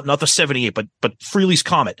album, not the 78, but Frehley's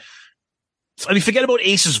Comet. I mean, forget about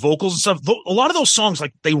Ace's vocals and stuff. A lot of those songs,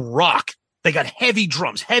 like, they rock. They got heavy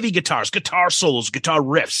drums, heavy guitars, guitar solos, guitar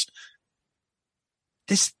riffs.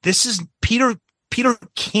 This is Peter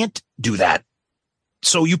can't do that.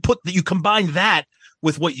 So you combine that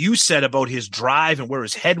with what you said about his drive and where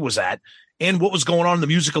his head was at and what was going on in the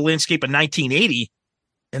musical landscape in 1980.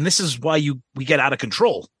 And this is why we get out of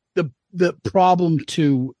control. The problem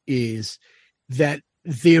too is that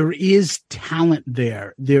there is talent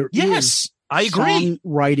there. There is I agree.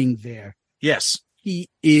 Songwriting there. Yes. He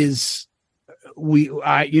is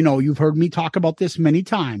you've heard me talk about this many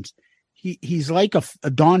times. He's like a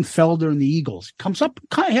Don Felder in the Eagles. Comes up,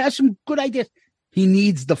 kind of has some good ideas. He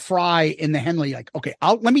needs the Fry in the Henley. Like, okay,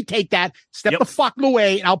 let me take that, step the fuck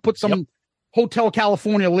away, and I'll put some Hotel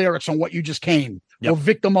California lyrics on What You Just Came or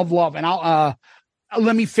Victim of Love, and I'll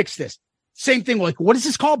let me fix this. Same thing. Like, what is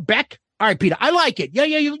this called? Beck. All right, Peter, I like it.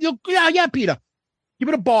 Yeah, Peter. Give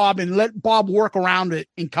it to Bob and let Bob work around it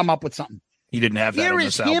and come up with something. He didn't have that. Here on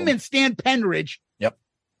is this him album. and Stan Penridge. Yep.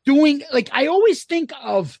 Doing like I always think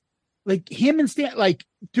of like him and Stan like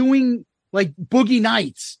doing like Boogie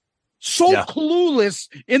Nights. So clueless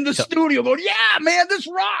in the studio, going, yeah, man, this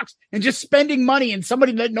rocks, and just spending money and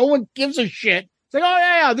somebody that no one gives a shit. It's like, oh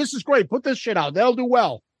yeah, this is great. Put this shit out. They'll do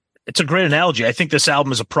well. It's a great analogy. I think this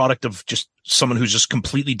album is a product of just someone who's just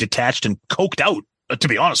completely detached and coked out, to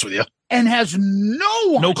be honest with you. And has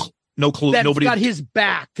no clue. That's Nobody got his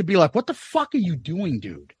back to be like, what the fuck are you doing,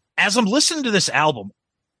 dude? As I'm listening to this album,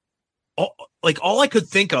 all I could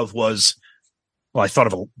think of was, well, I thought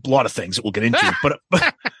of a lot of things that we'll get into, but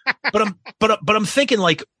I'm thinking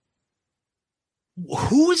like,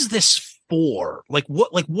 who is this for?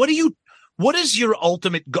 What is your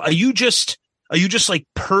ultimate? Are you just like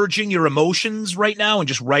purging your emotions right now and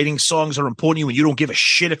just writing songs that are important to you and you don't give a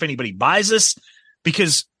shit if anybody buys this?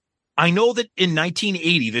 Because I know that in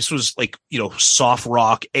 1980, this was like, soft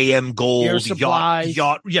rock, AM Gold, Air Supply,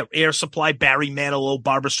 Air Supply, Barry Manilow,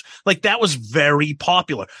 Barbara, like that was very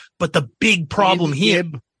popular. But the big problem here,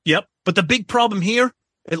 but the big problem here,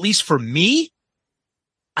 at least for me,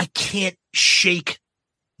 I can't shake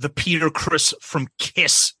the Peter Criss from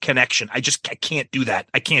Kiss connection. I can't do that.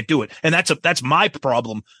 I can't do it. And that's my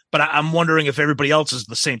problem. But I'm wondering if everybody else is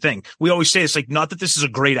the same thing. We always say it's like, not that this is a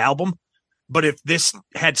great album, but if this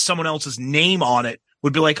had someone else's name on it,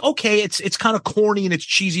 would be like, okay, it's kind of corny and it's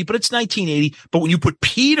cheesy, but it's 1980. But when you put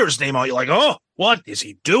Peter's name on it, you're like, oh, what is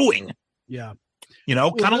he doing? Yeah.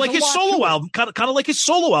 Kind of like his solo album, kind of like his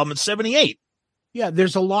solo album in 78. Yeah.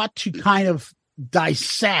 There's a lot to kind of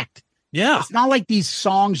dissect. Yeah. It's not like these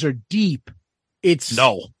songs are deep. It's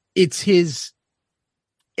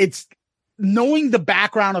knowing the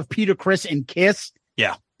background of Peter Criss and Kiss.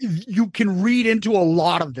 Yeah. You can read into a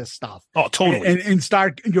lot of this stuff. Oh, totally.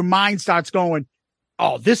 And your mind starts going,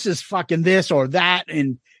 oh, this is fucking this or that.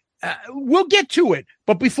 And we'll get to it.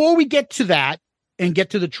 But before we get to that and get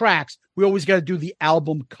to the tracks, we always got to do the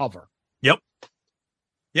album cover. Yep.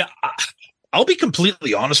 Yeah. I'll be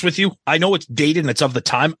completely honest with you. I know it's dated and it's of the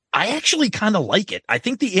time. I actually kind of like it. I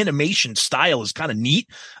think the animation style is kind of neat.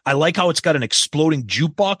 I like how it's got an exploding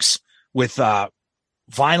jukebox with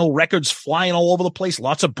vinyl records flying all over the place.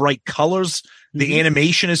 Lots of bright colors. The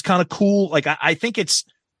animation is kind of cool. Like I think it's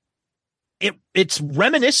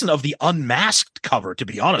reminiscent of the Unmasked cover, to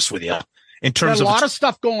be honest with you. In terms of a lot of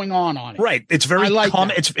stuff going on it. Right. It's very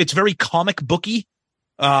it's very comic booky.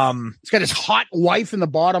 It's got his hot wife in the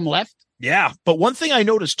bottom left. Yeah, but one thing I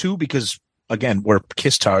noticed too, because again, we're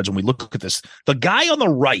Kiss tards when we look at this, the guy on the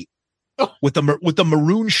right with the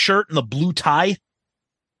maroon shirt and the blue tie.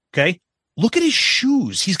 Okay, look at his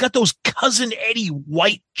shoes. He's got those Cousin Eddie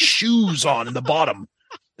white shoes on in the bottom,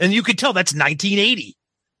 and you can tell that's 1980.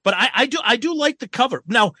 But I do like the cover.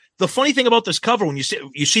 Now, the funny thing about this cover, when you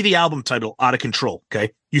see the album title, Out of Control,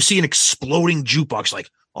 okay, you see an exploding jukebox,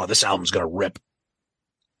 like, oh, this album's gonna rip.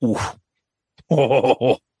 Ooh.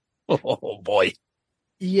 Oh boy.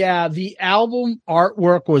 Yeah, the album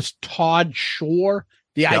artwork was Todd Shore.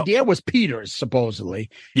 The idea was Peter's, supposedly.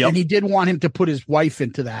 And he did want him to put his wife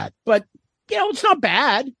into that. But, it's not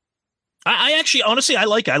bad. I actually, honestly, I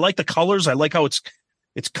like it. I like the colors. I like how it's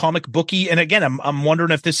comic booky. And again, I'm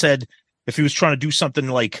wondering if he was trying to do something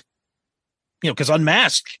like, because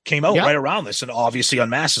Unmasked came out right around this, and obviously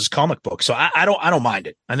Unmasked is comic book. So I don't mind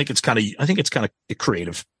it. I think it's kind of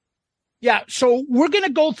creative. Yeah, so we're going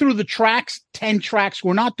to go through the tracks, 10 tracks.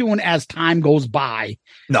 We're not doing as time goes by.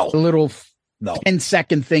 No. The little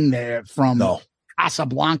 10-second thing there from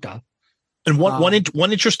Casablanca. And one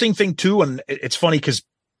interesting thing, too, and it's funny because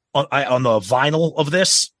on the vinyl of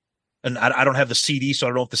this, and I don't have the CD, so I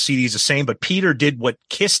don't know if the CD is the same, but Peter did what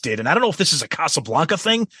Kiss did, and I don't know if this is a Casablanca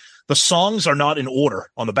thing. The songs are not in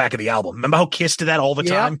order on the back of the album. Remember how Kiss did that all the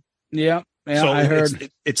time? Yeah, so I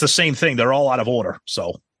heard. It's the same thing. They're all out of order,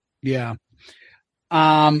 so... Yeah.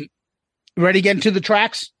 Ready to get into the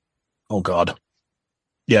tracks? Oh, God.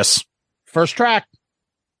 Yes. First track,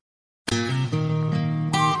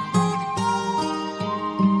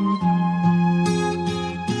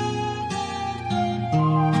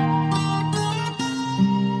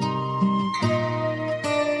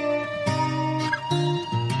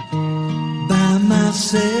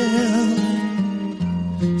 myself,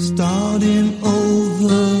 starting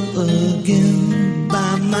over again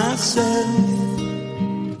by myself.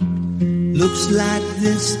 Looks like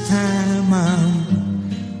this time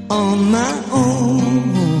I'm on my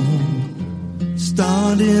own,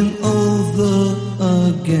 starting over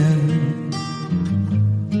again.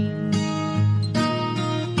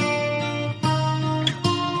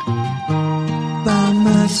 By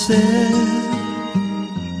myself,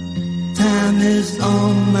 time is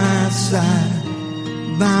on my side.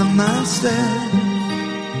 By myself,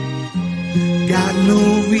 got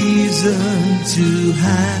no reason to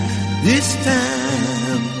hide. This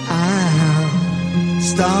time I'm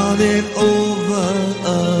starting over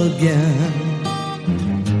again.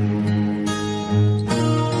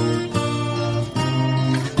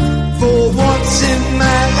 For once in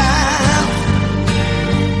my life,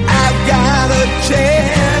 I've got a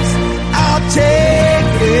chance, I'll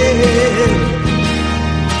take it.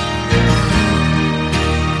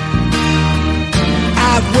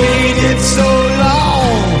 I've waited so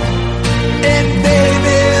long, and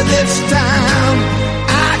baby, this time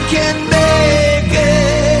I can make it.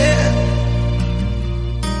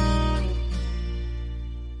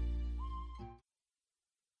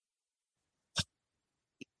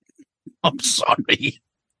 I'm sorry.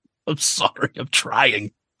 I'm sorry. I'm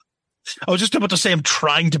trying. I was just about to say I'm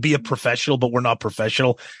trying to be a professional, but we're not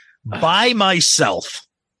professional. By myself.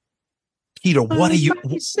 Peter, what are you?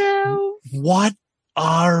 What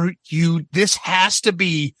are you? This has to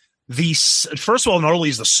be the, first of all, not only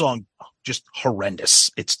is the song just horrendous,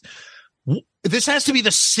 this has to be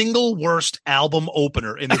the single worst album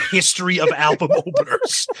opener in the history of album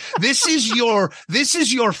openers. This is your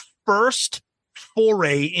first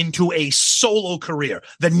foray into a solo career.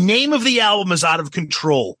 The name of the album is Out of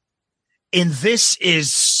Control, and this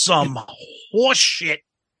is some horseshit.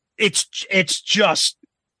 It's just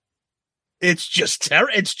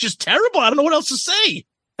terrible. I don't know what else to say.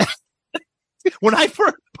 When I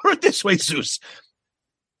put it this way, Zeus,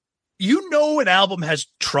 you know an album has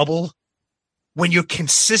trouble when you're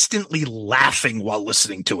consistently laughing while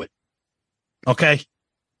listening to it. Okay?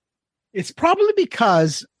 It's probably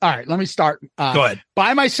because, all right, let me start. Go ahead.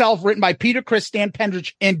 By Myself, written by Peter Criss, Stan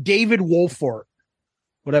Pendrich, and David Wolfart.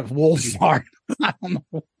 Whatever, Wolfart. I don't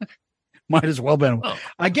know. Might as well been. Oh.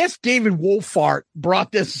 I guess David Wolfart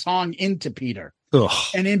brought this song into Peter. Ugh.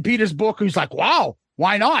 And in Peter's book, he's like, wow,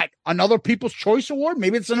 why not? Another People's Choice Award?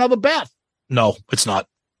 Maybe it's another Beth. No, it's not.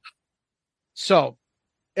 So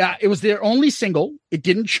it was their only single. It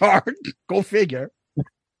didn't chart. Go figure.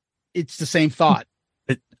 It's the same thought.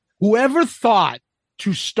 Whoever thought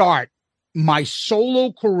to start my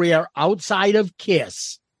solo career outside of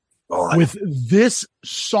Kiss with this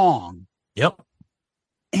song. Yep.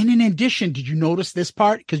 And in addition, did you notice this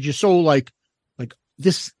part? Because you're so like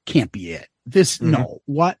this can't be it. This no,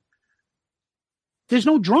 what? There's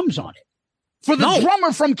no drums on it for the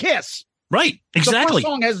drummer from Kiss. Right, exactly. The first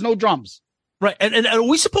song has no drums. Right, and are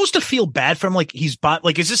we supposed to feel bad for him? Like is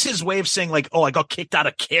this his way of saying like, oh, I got kicked out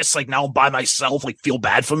of Kiss, like now I'm by myself, like feel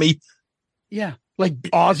bad for me? Yeah, like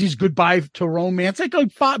Ozzy's goodbye to romance. Like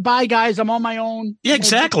bye guys, I'm on my own. Yeah,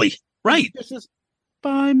 exactly. Right. This is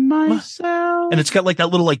by myself, and it's got like that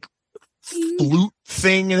little like flute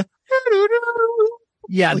thing.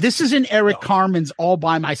 Yeah, this is in Eric Carmen's All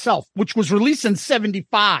By Myself, which was released in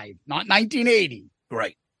 1975, not 1980.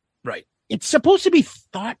 Right. It's supposed to be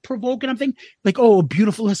thought-provoking. I'm thinking, like, oh,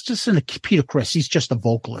 beautiful. Let's just send Peter Criss. He's just a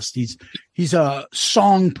vocalist. He's a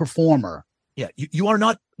song performer. Yeah, you are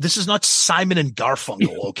not. This is not Simon and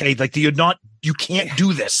Garfunkel, okay? Like you can't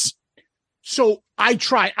do this. So I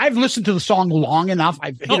try. I've listened to the song long enough.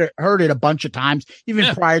 I've heard it a bunch of times,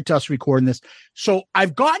 even prior to us recording this. So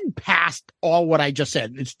I've gotten past all what I just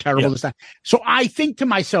said. It's terrible this time. So I think to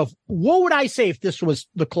myself, what would I say if this was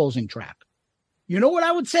the closing track? You know what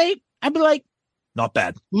I would say? I'd be like, not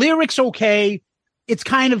bad. Lyrics okay. It's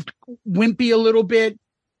kind of wimpy a little bit,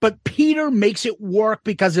 but Peter makes it work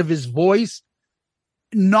because of his voice.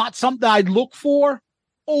 Not something I'd look for.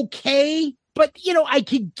 Okay. But, I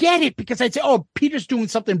could get it because I'd say, oh, Peter's doing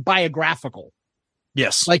something biographical.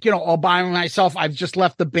 Yes. Like, all by myself. I've just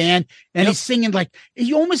left the band. And he's singing like,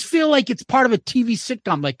 you almost feel like it's part of a TV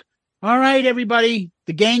sitcom. Like, all right, everybody,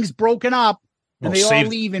 the gang's broken up. And they all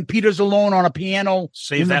leave, and Peter's alone on a piano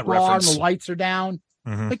in the bar, and the lights are down.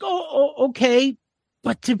 Mm-hmm. Like, okay.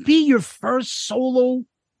 But to be your first solo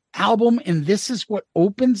album, and this is what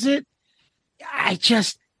opens it,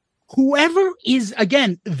 whoever is,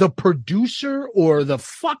 again, the producer or the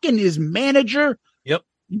fucking his manager,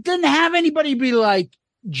 didn't have anybody be like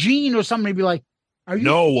Gene or somebody be like, are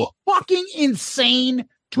you fucking insane?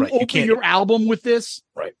 to open your album with this.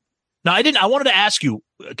 Right. Now, I wanted to ask you,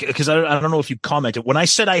 because I don't know if you commented, when I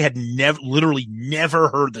said I had literally never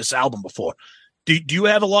heard this album before. Do you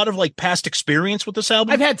have a lot of like past experience with this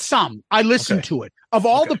album? I've had some. I listened to it. Of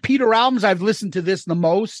all the Peter albums, I've listened to this the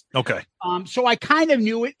most. Okay. So I kind of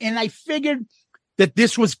knew it, and I figured that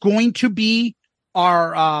this was going to be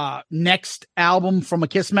our next album from a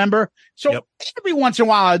Kiss member. So every once in a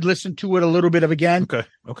while, I'd listen to it a little bit again.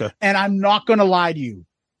 Okay. And I'm not going to lie to you.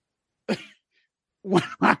 When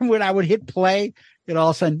I would hit play, it all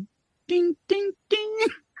of a sudden, ding, ding, ding.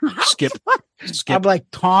 Skip. I'm like,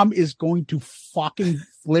 Tom is going to fucking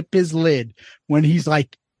flip his lid when he's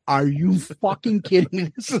like, are you fucking kidding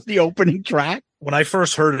me? This is the opening track. When I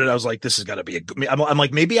first heard it, I was like, this has got to be a good. I'm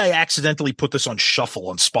like, maybe I accidentally put this on shuffle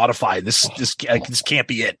on Spotify. This can't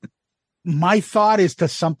be it. My thought is to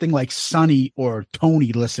something like Sonny or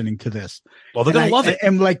Tony listening to this. Well, they're going to love it.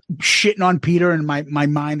 I'm like shitting on Peter, and my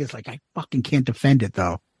mind is like, I fucking can't defend it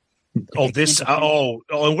though. Oh, this. Oh,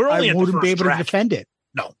 we're only. I wouldn't be able to defend it.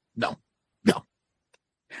 No.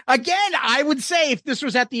 Again, I would say if this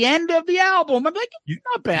was at the end of the album, I'm like,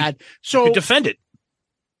 not bad. So you could defend it.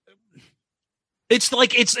 It's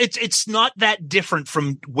like it's not that different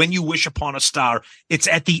from When You Wish Upon a Star. It's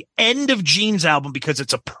at the end of Gene's album because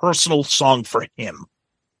it's a personal song for him.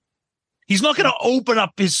 He's not going to open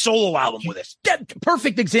up his solo album with it.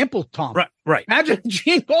 Perfect example, Tom. Right. Imagine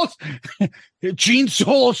Gene goes, Gene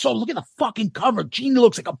solo. So look at the fucking cover. Gene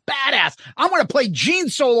looks like a badass. I'm going to play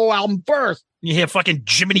Gene's solo album first. You hear fucking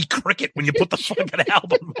Jiminy Cricket when you put the fucking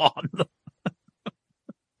album on.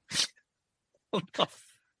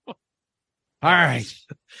 All right.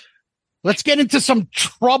 Let's get into some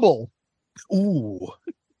trouble. Ooh.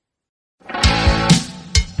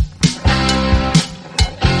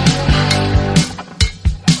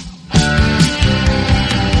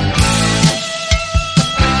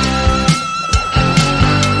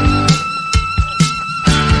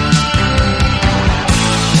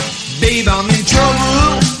 Babe, I'm in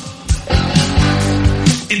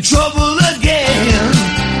trouble again.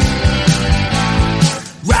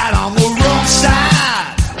 Right on the wrong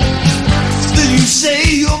side. Still you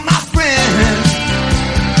say you're my friend.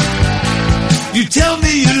 You tell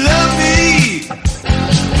me you love me.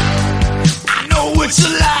 I know it's a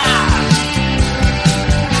lie.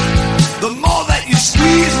 The more that you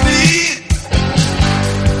squeeze me,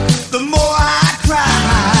 the more I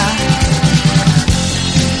cry.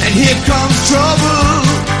 And here comes trouble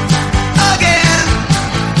again.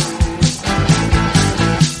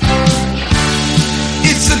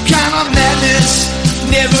 It's the kind of madness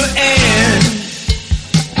never ends.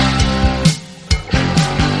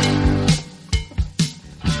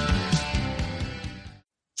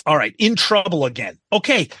 All right, In Trouble Again.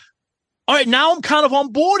 Okay. All right, now I'm kind of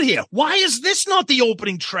on board here. Why is this not the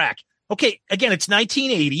opening track? Okay, again, it's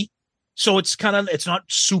 1980, so it's not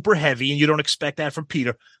super heavy, and you don't expect that from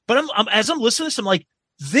Peter. But as I'm listening to this, I'm like,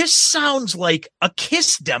 this sounds like a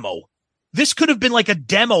Kiss demo. This could have been like a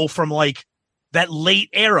demo from like that late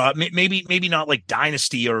era, maybe not like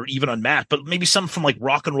Dynasty or even Unmasked, but maybe some from like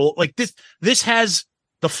rock and roll. Like this has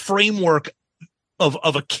the framework of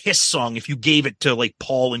a Kiss song if you gave it to like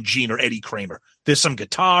Paul and Gene or Eddie Kramer. There's some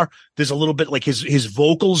guitar. There's a little bit like his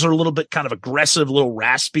vocals are a little bit kind of aggressive, a little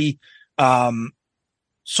raspy.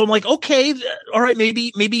 So I'm like, okay, all right,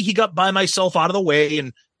 maybe he got By Myself out of the way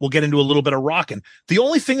and we'll get into a little bit of rocking. The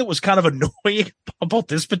only thing that was kind of annoying about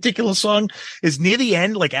this particular song is near the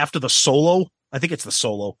end, like after the solo, I think it's the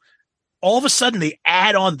solo, all of a sudden they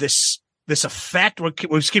add on this effect where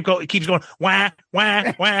it keeps going, wah,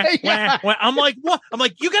 wah, wah, wah, wah. I'm like, what? I'm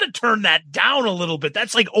like, you got to turn that down a little bit.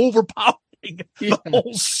 That's like overpowering the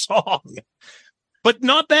whole song, but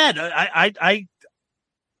not bad.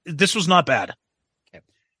 This was not bad.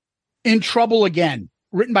 In Trouble Again,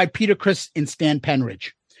 written by Peter Criss and Stan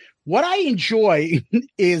Penridge. What I enjoy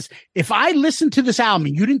is if I listen to this album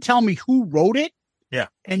and you didn't tell me who wrote it,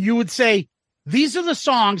 and you would say, these are the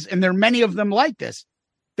songs, and there are many of them like this,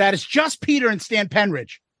 that is just Peter and Stan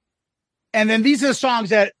Penridge. And then these are the songs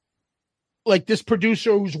that, like, this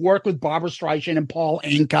producer who's worked with Barbra Streisand and Paul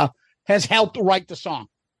Anka has helped write the song.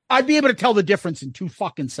 I'd be able to tell the difference in 2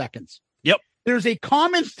 fucking seconds. Yep. There's a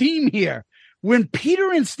common theme here. When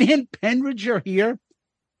Peter and Stan Penridge are here,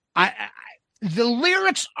 the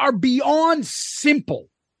lyrics are beyond simple.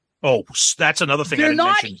 Oh, that's another thing. They're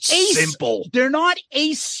not simple. They're not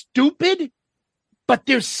stupid, but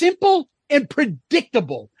they're simple and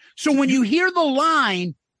predictable. So when you hear the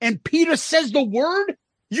line and Peter says the word,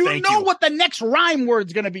 you know what the next rhyme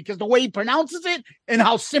word's going to be because the way he pronounces it and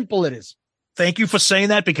how simple it is. Thank you for saying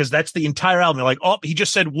that, because that's the entire album. You're like, oh, he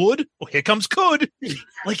just said would. Well, here comes could.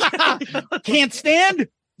 Like, can't stand.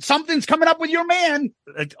 Something's coming up with your man.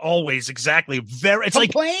 Always, exactly. It's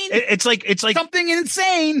Complain? It's like something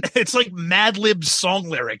insane. It's like Mad Lib song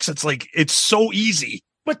lyrics. It's like, it's so easy.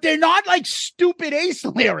 But they're not like stupid Ace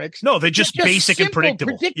lyrics. No, they're just basic simple, and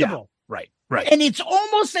predictable. Yeah, right. And it's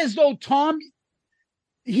almost as though Tom,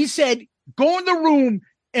 he said, go in the room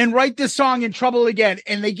and write this song In Trouble Again.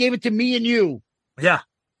 And they gave it to me and you. Yeah.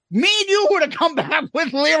 Me and you would have come back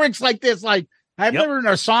with lyrics like this. Like, I've never written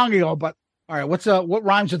a song ago, but all right, what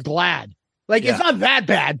rhymes with glad? Like, it's not that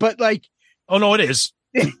bad, but like. Oh, no, it is.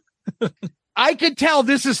 I could tell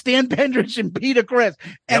this is Stan Pendridge and Peter Criss,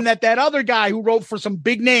 and that other guy who wrote for some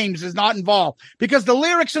big names is not involved, because the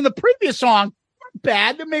lyrics in the previous song weren't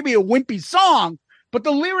bad. There may be a wimpy song, but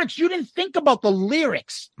the lyrics, you didn't think about the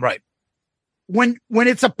lyrics. Right. When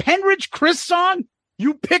it's a Pendridge Criss song,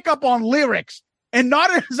 you pick up on lyrics, and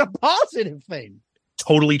not as a positive thing.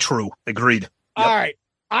 Totally true. Agreed. All right.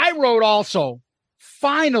 I wrote also,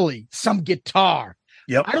 finally, some guitar.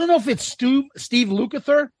 Yep. I don't know if it's Steve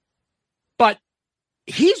Lukather, but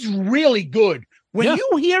he's really good. When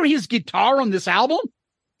you hear his guitar on this album,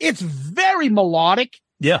 it's very melodic.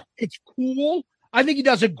 Yeah. It's cool. I think he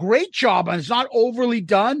does a great job, and it's not overly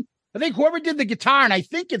done. I think whoever did the guitar, and I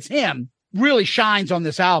think it's him, really shines on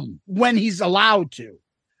this album when he's allowed to.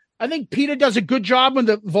 I think Peter does a good job with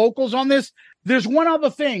the vocals on this. There's one other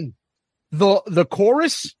thing. The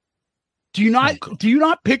chorus. Do you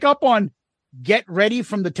not pick up on Get Ready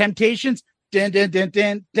from the Temptations? Dun, dun, dun,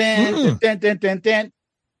 dun, dun, dun, dun, dun, dun.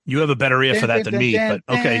 You have a better ear for that than me, but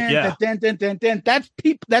okay, yeah.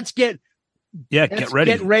 That's Get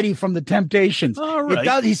Ready. Get Ready from the Temptations. All right. It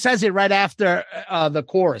does. He says it right after the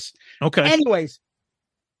chorus. Okay. Anyways,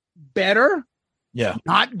 better. Yeah.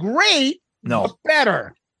 Not great. No. But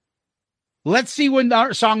better. Let's see when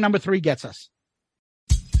song number 3 gets us.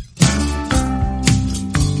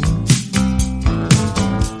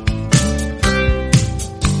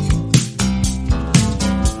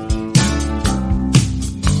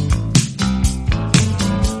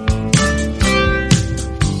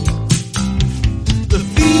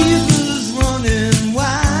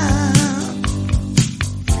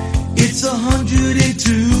 It's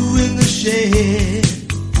 102 in the shed.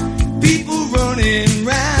 People running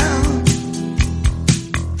round,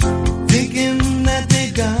 thinking that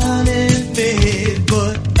they got it made.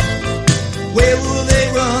 But where will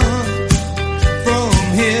they run from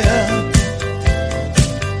here?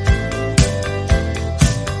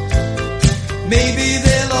 Maybe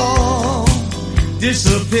they'll all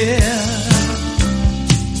disappear.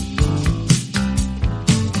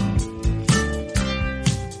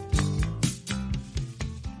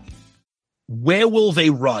 Where will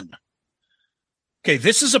they run? Okay,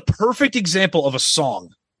 this is a perfect example of a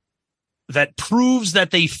song that proves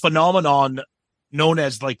that the phenomenon known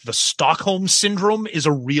as like the Stockholm Syndrome is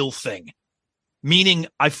a real thing. Meaning,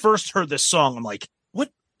 I first heard this song, I'm like,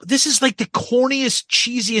 what? This is like the corniest,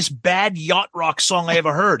 cheesiest, bad yacht rock song I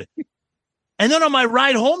ever heard. And then on my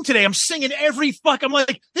ride home today, I'm singing every I'm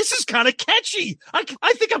like, this is kind of catchy.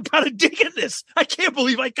 I think I'm kind of digging this. I can't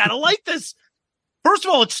believe I kind of like this. First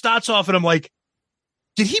of all, it starts off and I'm like,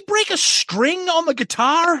 did he break a string on the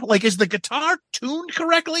guitar? Like, is the guitar tuned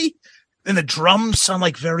correctly? And the drums sound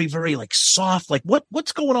like very, very like soft. Like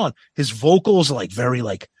what's going on? His vocals are like very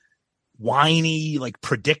like whiny, like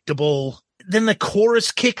predictable. Then the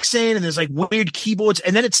chorus kicks in and there's like weird keyboards.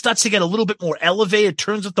 And then it starts to get a little bit more elevated,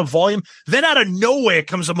 turns up the volume. Then out of nowhere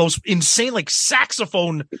comes the most insane like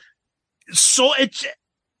saxophone. So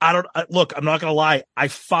look, I'm not going to lie. I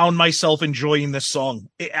found myself enjoying this song.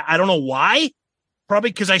 I don't know why. Probably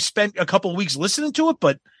because I spent a couple of weeks listening to it,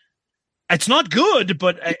 but it's not good.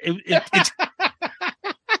 But it's.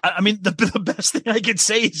 I mean, the best thing I can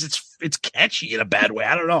say is it's catchy in a bad way.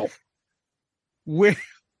 I don't know.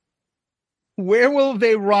 Where will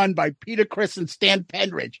they run by Peter Criss and Stan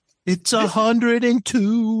Pendridge? It's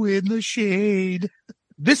 102 in the shade.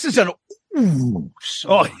 This is an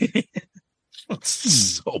it's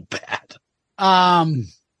so bad.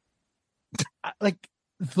 Like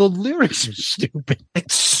the lyrics are stupid.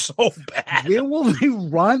 It's so bad. Where will they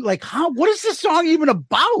run? Like how? What is this song even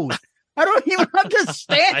about? I don't even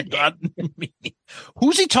understand.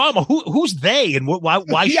 Who's he talking about? Who's they? And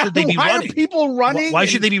why should they be running? Are people running? Why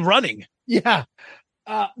should they be running? Yeah.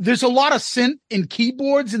 There's a lot of synth and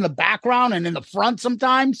keyboards in the background and in the front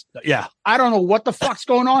sometimes. Yeah. I don't know what the fuck's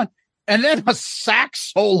going on. And then a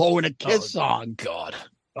sax solo in a Kiss song. God.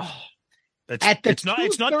 Oh. It's not Kiss.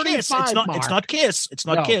 It's not Kiss. It's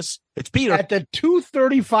not Kiss. It's Peter. At the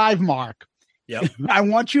 2:35 mark, Yep. I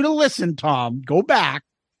want you to listen, Tom. Go back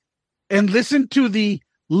and listen to the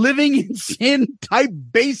Living in Sin type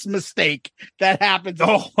bass mistake that happens.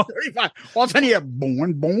 Oh, 35. All of a sudden you have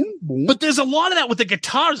boom, boom, boom. But there's a lot of that with the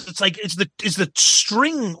guitars. It's like is the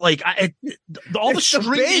string like all the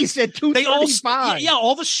string bass at 235.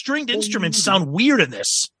 All the stringed instruments sound weird in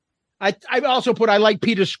this. I also put I like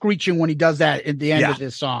Peter screeching when he does that at the end of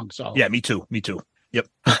this song. So yeah, me too. Yep.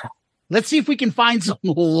 Let's see if we can find some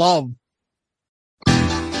love.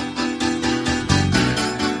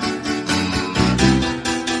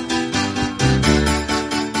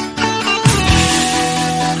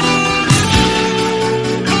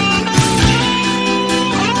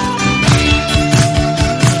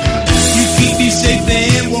 Safe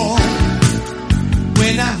and warm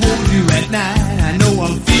when I hold you at night. I know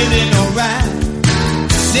I'm feeling alright.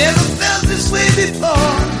 Never felt this way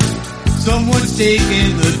before. Someone's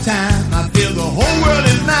taking the time. I feel the whole world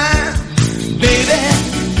is mine, baby.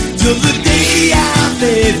 Till the day I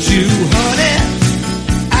met you, honey,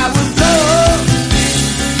 I was loved,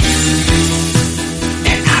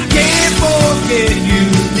 and I can't forget you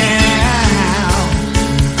now.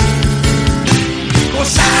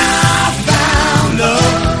 'Cause I found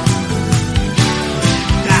love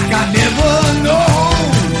like I never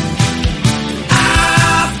known. I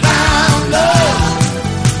found love,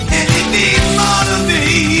 and it means more to me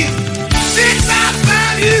since I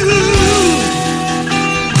found you.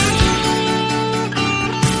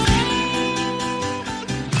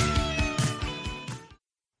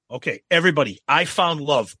 Okay, everybody, I found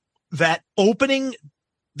love. The opening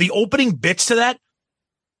bits to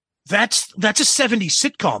that's a 70s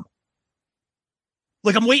sitcom.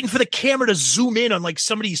 Like I'm waiting for the camera to zoom in on like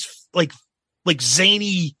somebody's like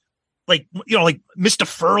zany, like, you know, like Mr.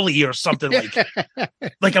 Furley or something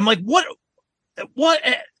like I'm like, what?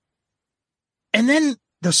 And then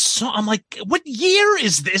the song, I'm like, what year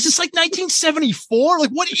is this? It's like 1974.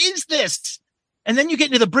 Like, what is this? And then you get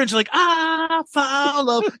into the bridge, like, I found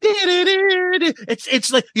love.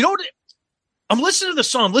 It's like, you know what? I'm listening to the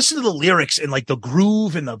song, listen to the lyrics and like the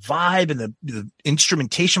groove and the vibe and the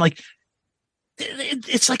instrumentation. Like,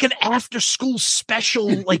 it's like an after school special,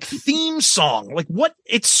 like theme song. Like what?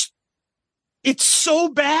 It's so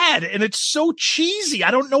bad and it's so cheesy. I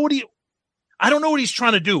don't know what he's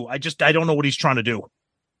trying to do. I don't know what he's trying to do.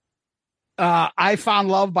 I Found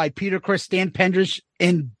Love by Peter Criss, Stan Pendridge,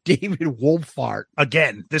 and David Wolfart.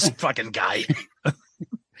 Again, this fucking guy.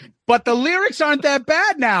 But the lyrics aren't that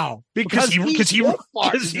bad now because he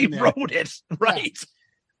wrote it. Right. Yeah.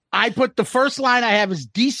 I put the first line I have is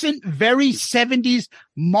decent, very 70s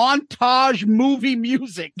montage movie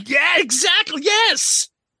music. Yeah, exactly. Yes.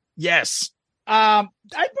 I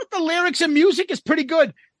put the lyrics and music is pretty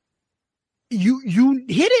good. You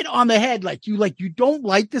hit it on the head. You don't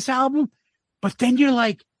like this album, but then you're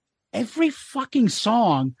like, every fucking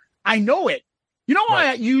song, I know it. You know why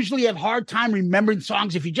I usually have a hard time remembering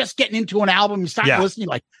songs? If you're just getting into an album, you start listening,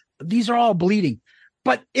 like, these are all bleeding.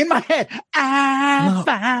 But in my head, I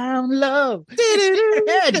found love.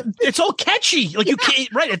 It's all catchy. Like you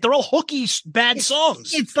can't, right? They're all hooky, bad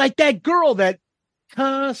songs. It's like that girl that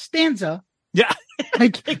Costanza. Yeah.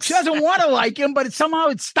 Like, she doesn't want to like him, but somehow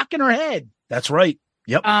it's stuck in her head. That's right.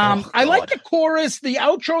 Yep. I like the chorus. The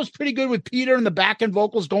outro is pretty good with Peter and the back end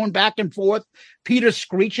vocals going back and forth. Peter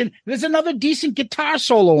screeching. There's another decent guitar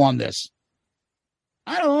solo on this.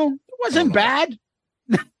 I don't know. It wasn't bad.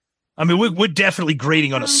 I mean, we're definitely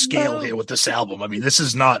grading on a scale here with this album. I mean, this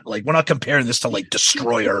is not like, we're not comparing this to like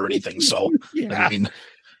Destroyer or anything. So, I mean.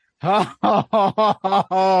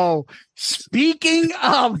 Speaking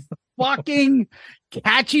of fucking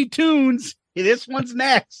catchy tunes, this one's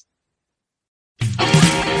next.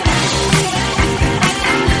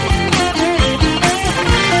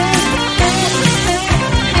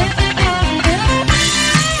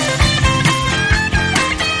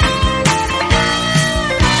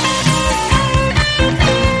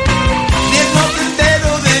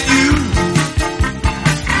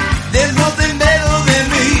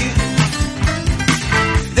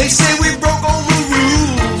 They say we broke all the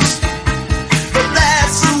rules, but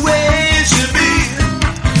that's the way it should be.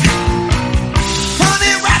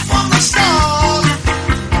 Honey, right from the start.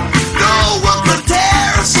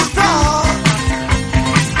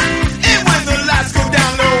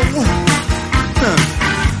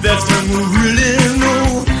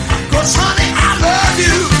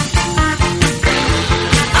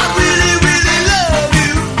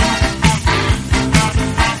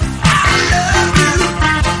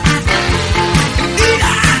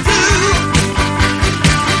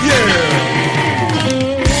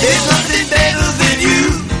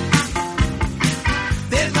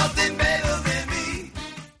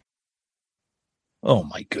 Oh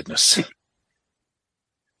my goodness.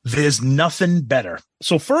 There's nothing better.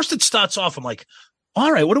 So first it starts off, I'm like,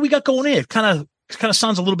 all right, what do we got going in? It kind of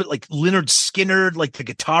sounds a little bit like Lynyrd Skynyrd, like the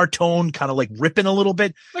guitar tone, kind of like ripping a little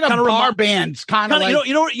bit. Like a bar band, kind of like.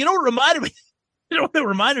 You know what it reminded me? You know what it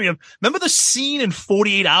reminded me of? Remember the scene in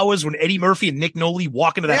 48 Hours when Eddie Murphy and Nick Nolte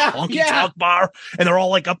walk into that honky tonk bar and they're all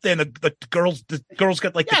like up there and the girls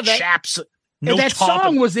got like the chaps. No, that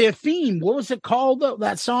song was their theme. What was it called?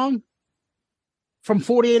 That song from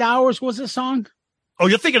 48 Hours was a song. Oh,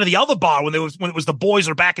 you're thinking of the other bar when it was the boys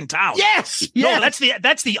are back in town. Yes. No, that's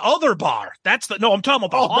the other bar. I'm talking about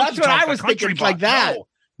the honky that's what I was thinking, bar. Like that.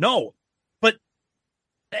 No. But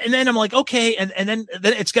and then I'm like, okay, and then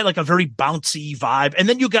it's got like a very bouncy vibe. And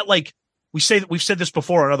then you got like we've said this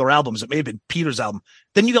before on other albums. It may have been Peter's album.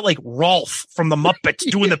 Then you got like Rolf from the Muppets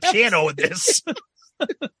doing the piano in this.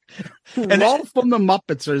 Rolf from the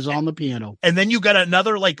Muppets is on the piano. And then you got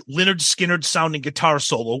another like Lynyrd Skynyrd sounding guitar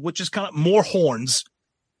solo, which is kind of more horns.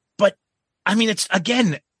 But I mean, it's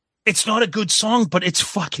not a good song, but it's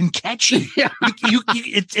fucking catchy. Yeah.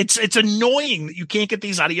 It's annoying that you can't get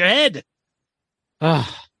these out of your head.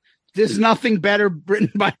 There's nothing better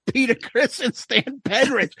written by Peter Criss and Stan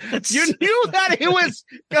Penridge. You knew that it was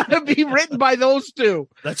gonna be written by those two.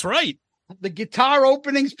 That's right. The guitar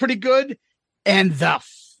opening's pretty good. And the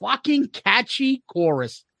fucking catchy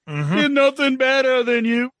chorus. Mm-hmm. There's nothing better than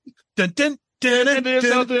you. Dun, dun, dun, dun, there's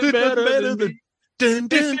nothing better than me. Dun,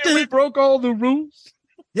 dun, dun. We broke all the rules.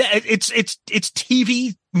 Yeah, it's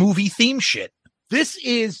TV movie theme shit. This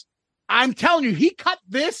is, I'm telling you, he cut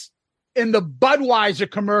this in the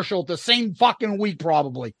Budweiser commercial the same fucking week,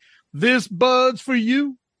 probably. This Bud's for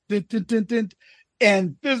you. Dun, dun, dun, dun.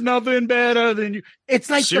 And there's nothing better than you. It's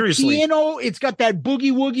like Seriously. The piano. It's got that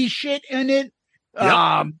boogie woogie shit in it.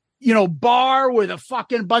 Yep. Bar with a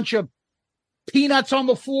fucking bunch of peanuts on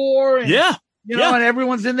the floor. And, and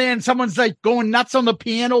everyone's in there and someone's like going nuts on the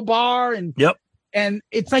piano bar. And and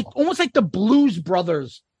it's like almost like the Blues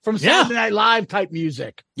Brothers from Saturday Night Live type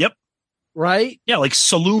music. Yep. Right? Yeah, like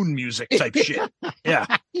saloon music type shit. Yeah.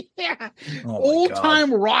 Yeah. Oh old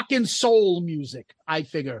time rock and soul music, I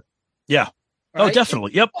figure. Yeah. Right? Oh,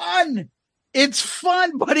 definitely. Yep. It's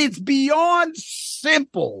fun, but it's beyond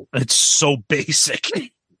simple. It's so basic.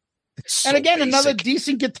 And again, another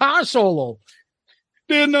decent guitar solo.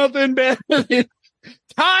 There's nothing better than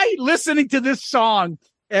Ty listening to this song,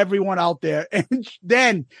 everyone out there, and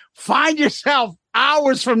then find yourself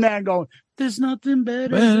hours from now going, there's nothing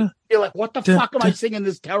better. You're like, what the fuck am I singing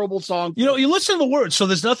this terrible song? You know, you listen to the words. So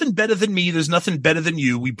there's nothing better than me. There's nothing better than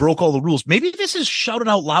you. We broke all the rules. Maybe this is Shouted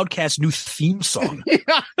Out Loudcast's new theme song.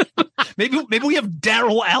 Maybe we have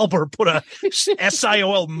Daryl Albert put a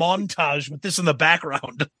SIOL montage with this in the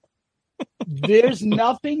background. There's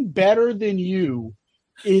nothing better than you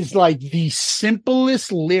is like the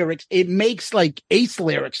simplest lyrics. It makes like Ace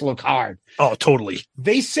lyrics look hard. Oh, totally.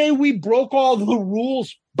 They say we broke all the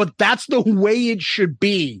rules, but that's the way it should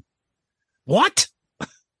be. What?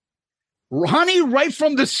 Honey, right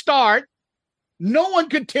from the start, no one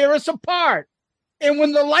could tear us apart. And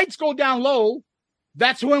when the lights go down low,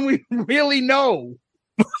 that's when we really know.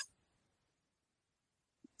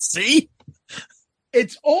 See?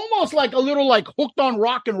 It's almost like a little like Hooked on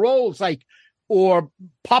Rock and Roll. It's like, or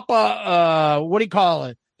Papa, what do you call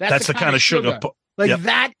it? That's the kind of sugar.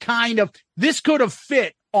 That kind of, this could have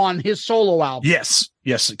fit on his solo album. Yes.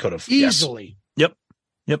 Yes, it could have. Easily. Yes.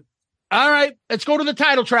 Yep. All right, let's go to the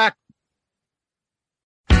title track.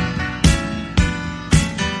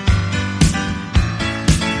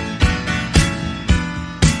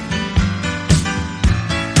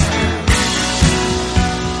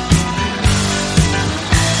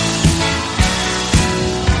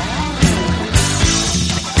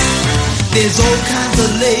 There's all kinds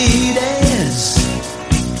of ladies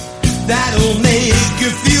that'll make you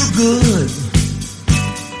feel good.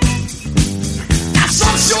 Now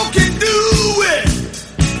some sure can do it,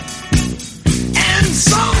 and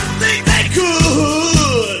some think they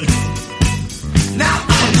could. Now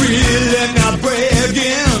I'm really not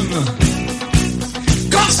bragging,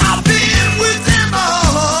 'cause I've been with them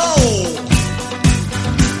all.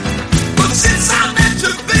 But since I met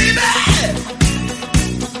you, baby,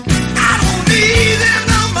 need them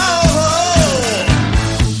no more.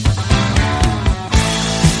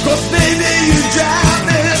 'Cause baby, you drive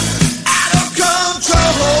me out of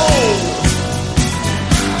control.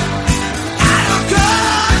 Out of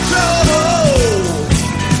control.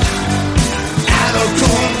 Out of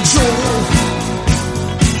control.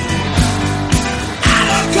 Out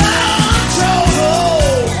of control.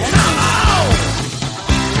 Come on.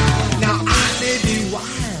 Now I may be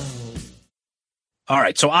wild. All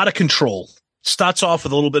right, so Out of Control. starts off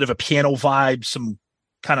with a little bit of a piano vibe, some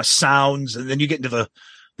kind of sounds, and then you get into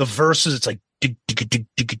the verses. It's like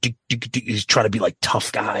he's trying to be like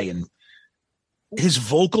tough guy, and his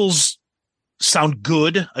vocals sound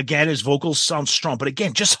good. Again, his vocals sound strong, but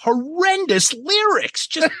again, just horrendous lyrics,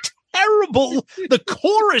 just terrible. The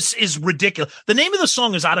chorus is ridiculous. The name of the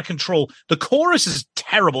song is Out of Control. The chorus is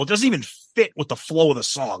terrible. It doesn't even fit with the flow of the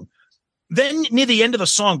song. Then near the end of the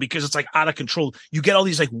song, because it's like out of control, you get all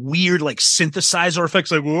these like weird like synthesizer effects,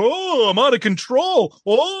 like, whoa, I'm out of control.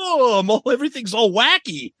 Oh, everything's all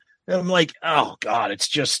wacky. And I'm like, oh God, it's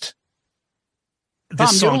just Tom,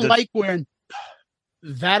 you don't like when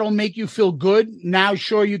that'll make you feel good. Now,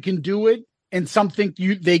 sure, you can do it, and some think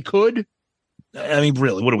they could. I mean,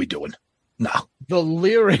 really, what are we doing? No. The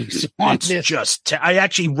lyrics on this. Just, I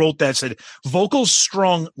actually wrote that, said vocals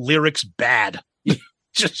strong, lyrics bad.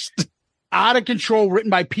 Just Out of Control, written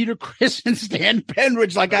by Peter Criss and Stan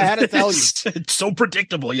Penridge, like I had to tell you. It's so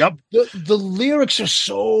predictable, yep. The lyrics are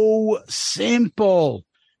so simple.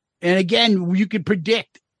 And again, you could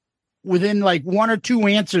predict within like one or two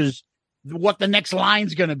answers what the next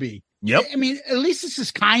line's going to be. Yep. I mean, at least this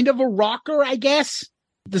is kind of a rocker, I guess.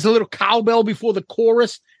 There's a little cowbell before the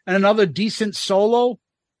chorus and another decent solo.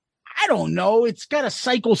 I don't know. It's got a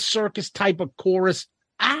Psycho Circus type of chorus.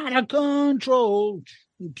 Out of control.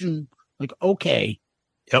 Like, okay.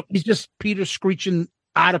 Yep. He's just Peter screeching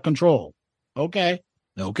out of control. Okay.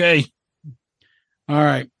 All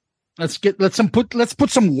right. Let's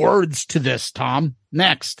put some words to this, Tom.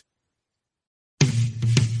 Next.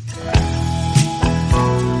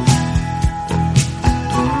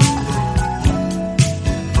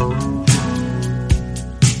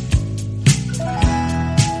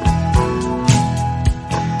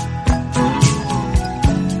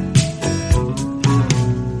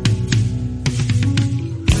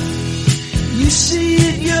 See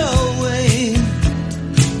it your way,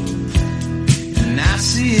 and I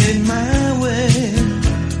see it my way.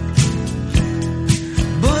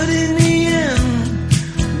 But in the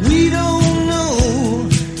end, we don't know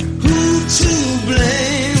who to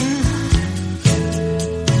blame.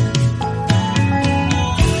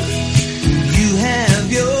 You have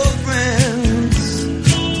your friends,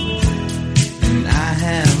 and I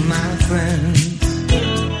have my friends.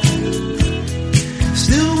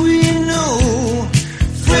 Still we know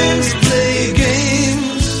friends play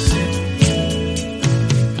games,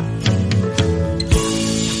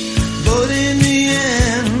 but in the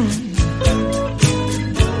end,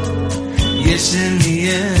 yes, in the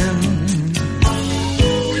end,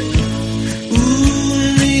 ooh,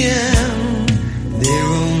 in the end, they're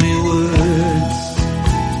only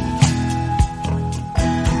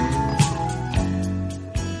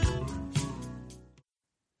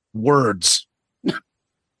words.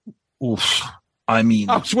 Oof. I mean,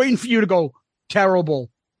 I was waiting for you to go terrible,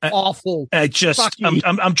 awful. I'm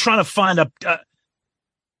trying to find a.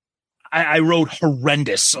 I wrote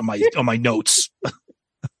horrendous on my notes.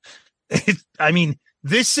 I mean,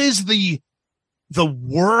 this is the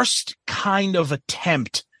worst kind of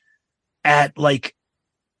attempt at like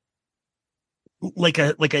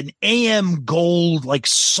an AM Gold, like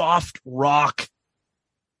soft rock,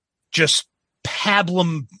 just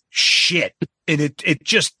pablum shit, and it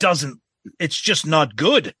just doesn't. It's just not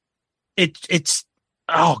good. It's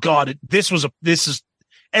oh God. This is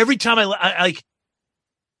every time I like.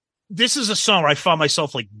 This is a song where I found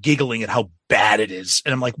myself like giggling at how bad it is,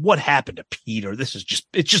 and I'm like, "What happened to Peter? It's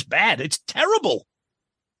just bad. It's terrible."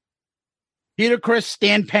 Peter Criss,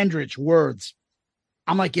 Stan Pendridge, words.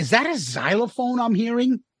 I'm like, is that a xylophone I'm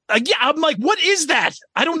hearing? Yeah, I'm like, what is that?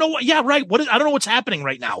 I don't know. What? Yeah, right. I don't know what's happening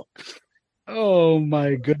right now. Oh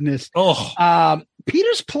my goodness. Oh,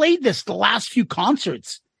 Peter's played this the last few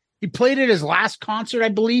concerts. He played it his last concert, I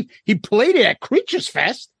believe. He played it at Creatures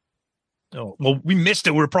Fest. Oh, well, we missed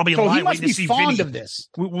it. We were probably in line waiting to see Vinny. Fond of this.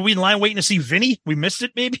 Were we in line waiting to see Vinny? We missed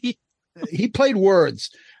it, maybe. He played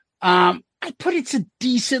words. I put it's a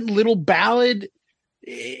decent little ballad.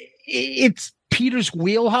 It's Peter's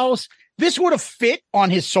wheelhouse. This would have fit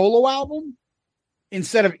on his solo album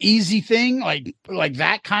instead of Easy Thing, like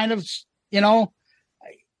that kind of, the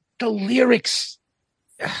lyrics.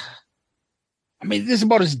 I mean, this is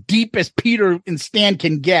about as deep as Peter and Stan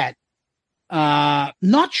can get.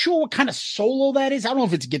 Not sure what kind of solo that is. I don't know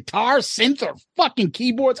if it's guitar, synth, or fucking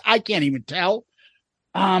keyboards. I can't even tell.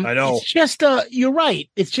 I know. It's just you're right.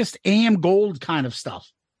 It's just AM Gold kind of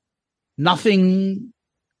stuff. Nothing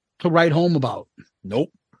to write home about.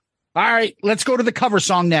 Nope. All right, let's go to the cover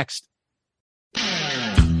song next.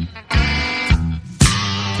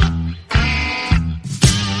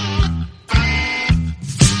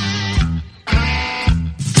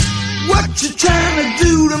 What you to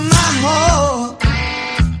do to my heart?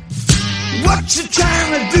 What you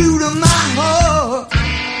trying to do to my heart?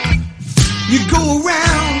 You go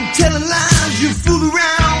around telling lies, you fool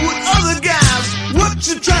around with other guys. What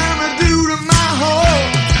you trying to do to my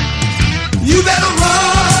heart? You better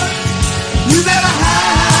run, you better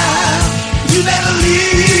hide, you better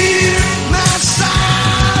leave my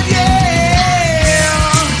side, yeah.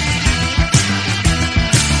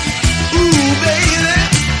 Ooh, baby.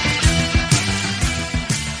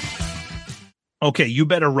 Okay, you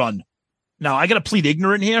better run. Now, I got to plead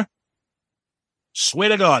ignorant here. Swear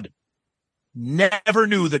to God, never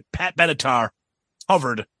knew that Pat Benatar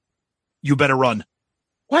covered You Better Run.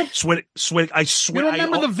 What? I swear. You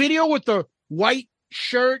remember the video with the white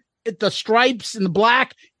shirt, the stripes and the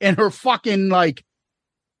black, and her fucking like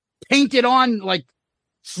painted on like.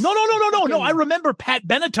 No. I remember Pat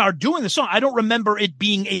Benatar doing the song. I don't remember it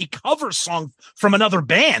being a cover song from another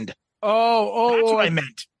band. That's what I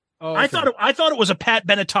meant. Oh, okay. I thought it was a Pat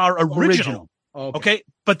Benatar original. Okay.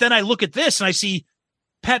 But then I look at this and I see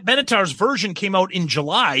Pat Benatar's version came out in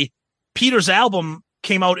July. Peter's album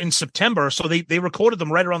came out in September. So they recorded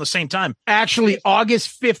them right around the same time. Actually,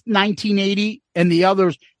 August 5th, 1980, and the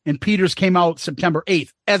others and Peter's came out September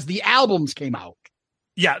 8th as the albums came out.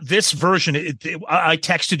 Yeah, this version, I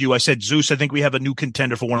texted you. I said, Zeus, I think we have a new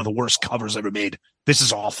contender for one of the worst covers ever made. This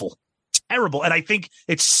is awful. It's terrible. And I think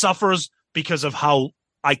it suffers because of how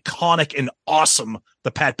iconic and awesome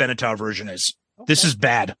the Pat Benatar version is. Okay. This is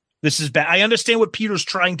bad. I understand what Peter's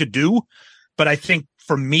trying to do, but I think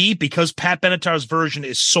for me, because Pat Benatar's version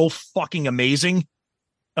is so fucking amazing,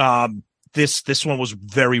 this one was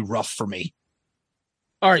very rough for me.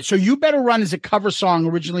 All right, so You Better Run is a cover song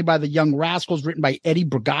originally by the Young Rascals, written by Eddie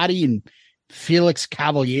Brigati and Felix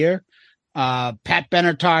Cavalier. Pat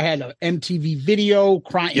Benatar had an MTV video.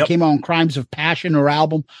 It came out on Crimes of Passion, her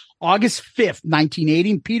album, August 5th,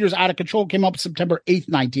 1980. Peter's Out of Control came up September 8th,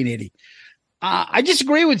 1980. I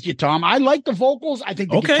disagree with you, Tom. I like the vocals. I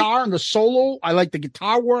think the guitar and the solo, I like the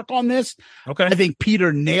guitar work on this. Okay. I think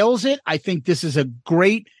Peter nails it. I think this is a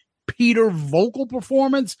great Peter vocal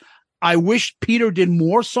performance. I wish Peter did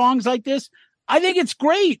more songs like this. I think it's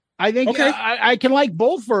great. I think I can like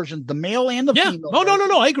both versions, the male and the female.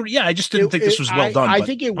 No. I agree. Yeah, I just didn't think this was well done. I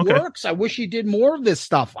think it works. I wish he did more of this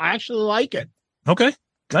stuff. I actually like it. Okay,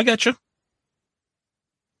 I got you.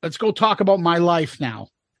 Let's go talk about My Life now.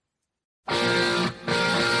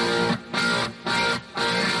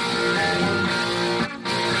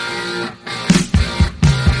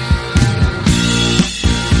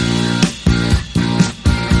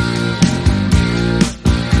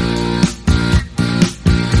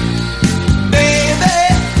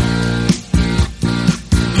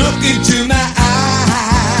 Into my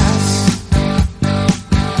eyes,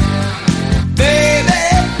 baby,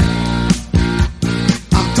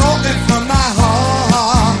 I'm talking from my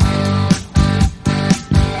heart.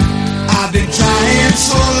 I've been trying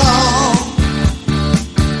so long,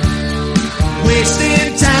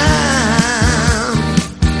 wasting time.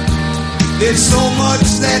 There's so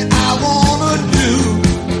much that I wanna do.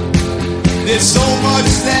 There's so much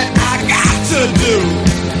that I got to do.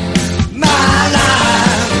 My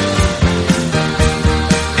life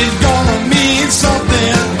gonna mean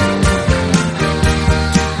something.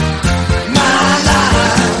 My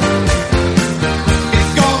life is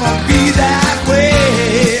gonna be that way.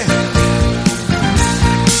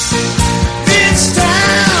 This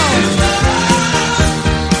time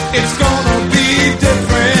it's gonna be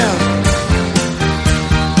different.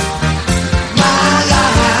 My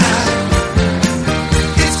life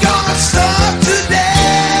is gonna start today.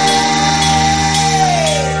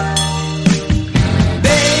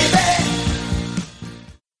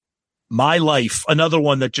 My Life, another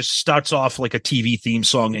one that just starts off like a TV theme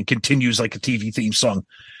song and continues like a TV theme song.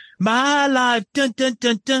 My life, dun, dun,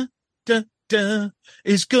 dun, dun, dun, dun,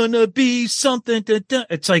 is gonna be something. Dun, dun.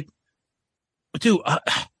 It's like, dude, are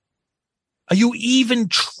you even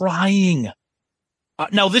trying?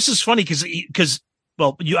 Now, this is funny because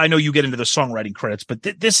I know you get into the songwriting credits, but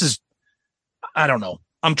this is, I don't know.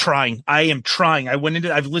 I'm trying. I am trying. I've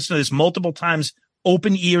listened to this multiple times.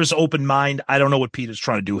 Open ears, open mind. I don't know what Peter's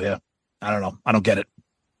trying to do here. I don't know. I don't get it.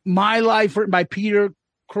 My Life, written by Peter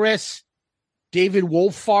Criss, David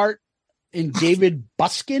Wolfart, and David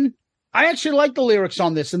Buskin. I actually like the lyrics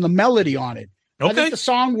on this and the melody on it. Okay. I think the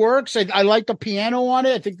song works. I like the piano on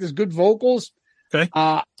it. I think there's good vocals. Okay.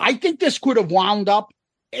 I think this could have wound up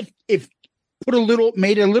if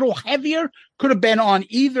made it a little heavier. Could have been on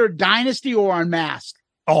either Dynasty or Unmasked.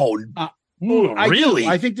 Oh, really?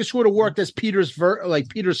 I think this would have worked as Peter's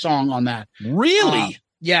song on that. Really?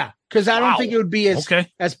 Yeah, because I don't think it would be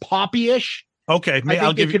as poppy-ish. Okay, I think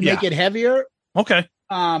I'll they give could you. make it heavier. Okay.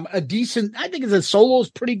 A decent. I think the solo is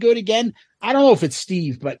pretty good. Again, I don't know if it's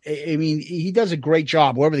Steve, but I mean, he does a great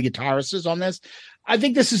job. Whoever the guitarist is on this, I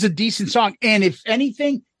think this is a decent song. And if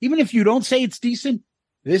anything, even if you don't say it's decent,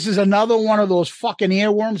 this is another one of those fucking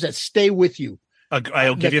earworms that stay with you.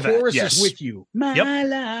 I'll give you that. The chorus Yes. is with you. My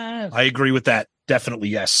life. I agree with that. Definitely,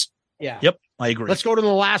 yes. Yeah. Yep, I agree. Let's go to the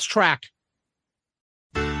last track.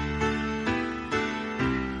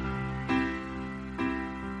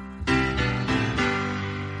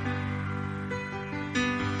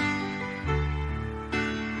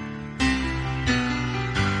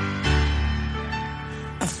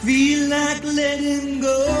 I feel like letting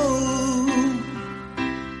go,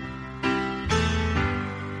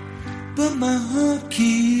 but my heart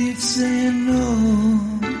keeps saying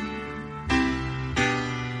no.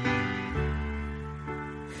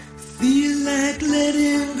 Feel like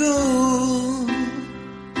letting go,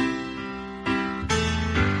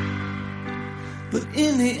 but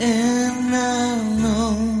in the end I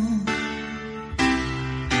know.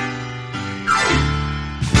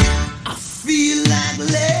 I feel like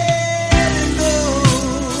letting go,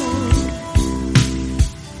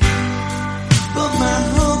 but my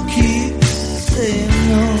heart keeps saying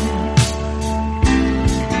no.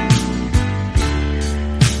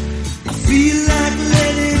 I feel like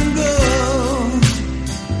letting go,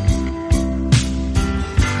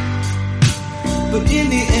 but in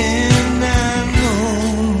the end I know.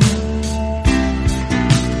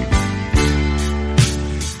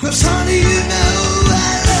 'Cause honey, you know I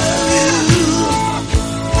love you.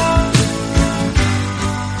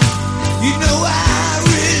 You know I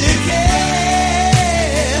really care.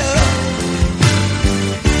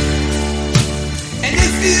 And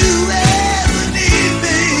if you ever need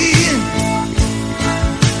me,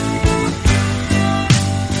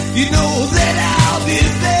 you know that I'll be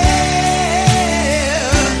there.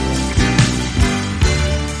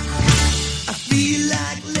 I feel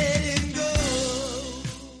like letting go.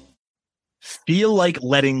 Feel Like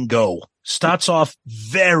Letting Go starts off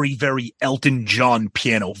very, very Elton John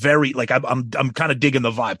piano. Very like I'm kind of digging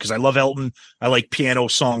the vibe because I love Elton. I like piano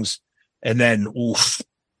songs, and then oof,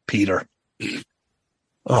 Peter.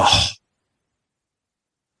 Oh,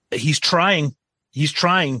 he's trying. He's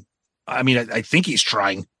trying. I mean, I think he's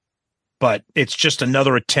trying, but it's just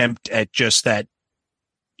another attempt at just that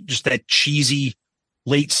cheesy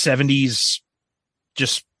late 70s,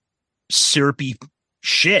 just syrupy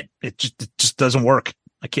shit. It just doesn't work.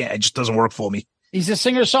 I can't. It just doesn't work for me. He's a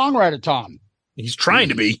singer-songwriter, Tom. He's trying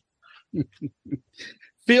to be.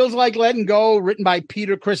 Feels Like Letting Go, written by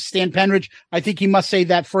Peter Criss, Stan Penridge. I think he must say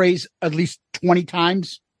that phrase at least 20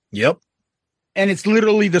 times. Yep. And it's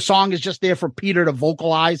literally the song is just there for Peter to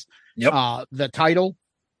vocalize the title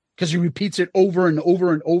because he repeats it over and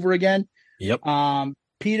over and over again. Yep.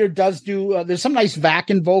 Peter does do, there's some nice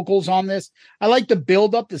Vakin vocals on this. I like the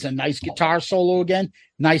build up. There's a nice guitar solo again.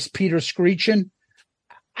 Nice Peter screeching.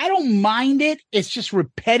 I don't mind it. It's just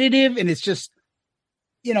repetitive and it's just,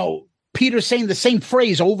 Peter saying the same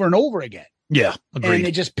phrase over and over again. Yeah. Agreed. And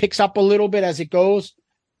it just picks up a little bit as it goes.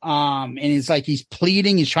 And it's like he's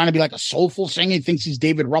pleading. He's trying to be like a soulful singer. He thinks he's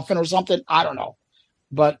David Ruffin or something. I don't know.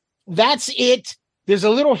 But that's it. There's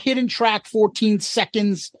a little hidden track, 14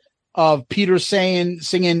 seconds of Peter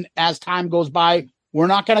singing as time goes by. We're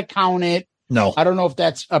not going to count it. No. I don't know if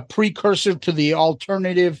that's a precursor to the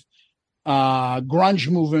alternative grunge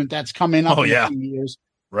movement that's coming up in a few years.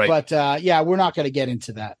 Right. But we're not going to get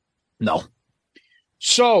into that. No.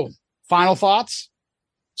 So, final thoughts?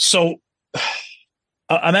 So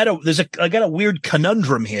I got a weird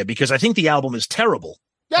conundrum here because I think the album is terrible.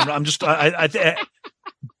 Yeah. I'm just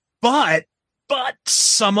but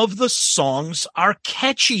some of the songs are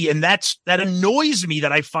catchy, and that annoys me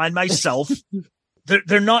that I find myself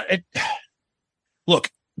they're not. Look,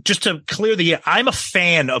 just to clear the air, I'm a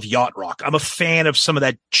fan of yacht rock. I'm a fan of some of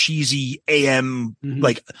that cheesy AM.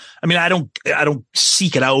 Like, I mean, I don't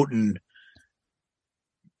seek it out,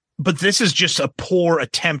 but this is just a poor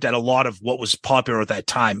attempt at a lot of what was popular at that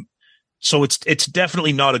time. So it's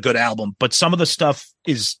definitely not a good album, but some of the stuff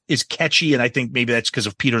is catchy, and I think maybe that's because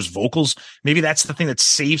of Peter's vocals. Maybe that's the thing that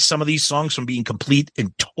saves some of these songs from being complete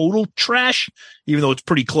and total trash, even though it's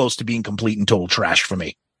pretty close to being complete and total trash for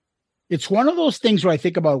me. It's one of those things where I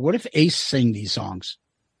think about, what if Ace sang these songs?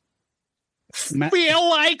 Feel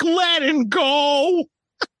Like Letting Go.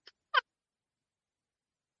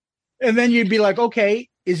 And then you'd be like, okay,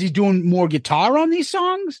 is he doing more guitar on these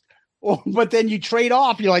songs? But then you trade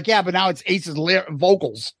off. You're like, yeah, but now it's Ace's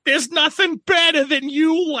vocals. There's nothing better than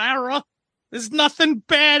you, Lara. There's nothing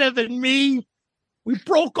better than me. We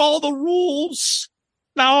broke all the rules.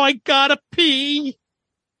 Now I gotta pee.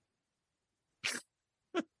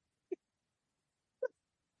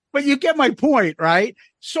 But you get my point, right?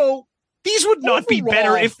 So these would not be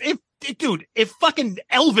better overall- if fucking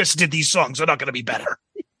Elvis did these songs, they're not going to be better.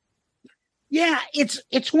 Yeah,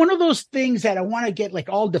 it's one of those things that I want to get like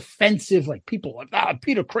all defensive, like people like,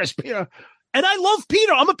 Peter Criss, Peter. And I love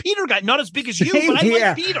Peter. I'm a Peter guy, not as big as you, but I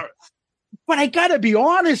like Peter. But I gotta be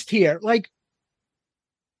honest here, like,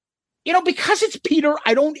 because it's Peter,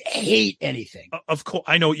 I don't hate anything. Of course,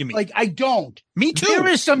 I know what you mean. Like, I don't. Me too. There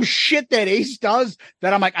is some shit that Ace does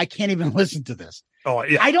that I'm like, I can't even listen to this. Oh,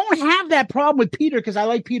 yeah. I don't have that problem with Peter because I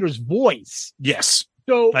like Peter's voice. Yes.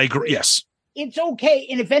 So I agree. Yes. It's okay.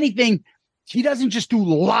 And if anything, he doesn't just do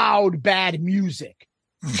loud, bad music.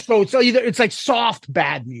 So it's like soft,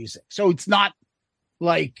 bad music. So it's not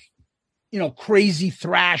like, crazy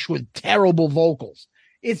thrash with terrible vocals.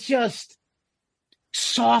 It's just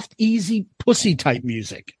soft, easy pussy type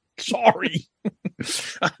music. Sorry.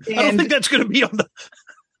 I don't think that's going to be on the.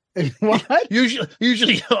 What?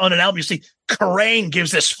 Usually on an album, you see Kerrang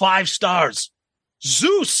gives this 5 stars.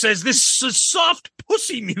 Zeus says this is soft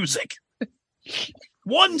pussy music.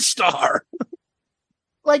 1 star.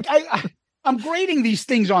 Like I'm grading these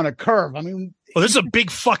things on a curve. I mean, this is a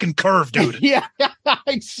big fucking curve, dude. Yeah,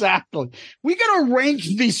 exactly. We got to rank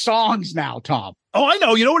these songs now, Tom. Oh, I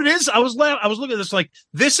know. You know what it is? I was looking at this like,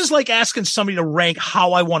 this is like asking somebody to rank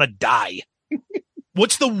how I want to die.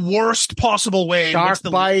 What's the worst possible way? Shark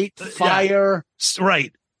bite, fire. Yeah,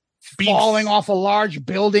 right. Falling off a large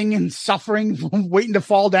building and suffering, waiting to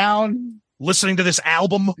fall down. Listening to this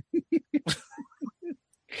album.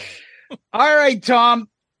 All right, Tom.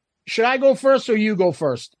 Should I go first or you go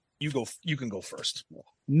first? You can go first.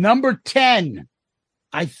 Number 10.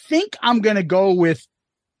 I think I'm going to go with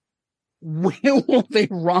Where Will They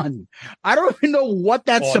Run? I don't even know what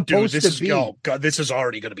that's supposed to be. Oh, God, this is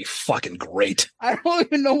already going to be fucking great. I don't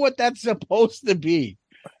even know what that's supposed to be.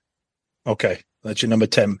 Okay, that's your number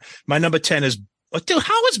 10. My number 10 is, dude,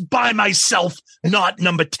 how is By Myself not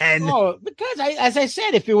number 10? Oh, because as I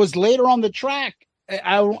said, if it was later on the track,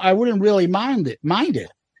 I wouldn't really mind it.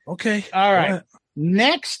 Okay. All right.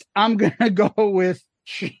 Next, I'm going to go with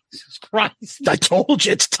Jesus Christ. I told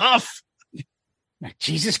you it's tough.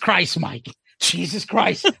 Jesus Christ, Mike. Jesus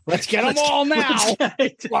Christ. Let's get them all now.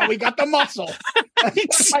 Well, we got the muscle.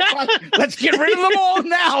 Let's get rid of them all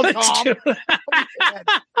now, Tom.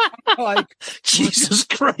 Like, Jesus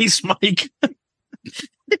Christ, Mike.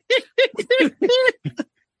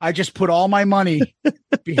 I just put all my money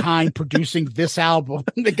behind producing this album.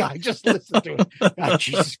 The guy just listened to it. God,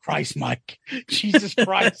 Jesus Christ, Mike. Jesus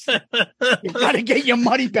Christ. You got to get your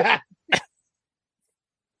money back.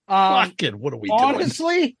 Fucking, what are we doing?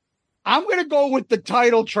 Honestly, I'm going to go with the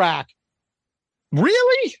title track.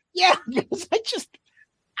 Really? Yeah, because I just...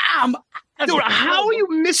 Dude, how are you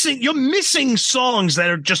missing? You're missing songs that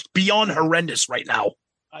are just beyond horrendous right now.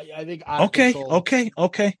 I think...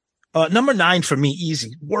 Okay. Number 9 for me,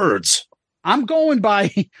 easy. Words. I'm going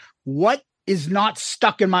by what is not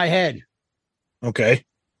stuck in my head. Okay.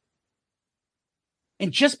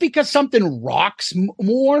 And just because something rocks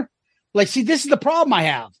more, like, see, this is the problem I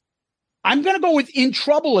have. I'm going to go with In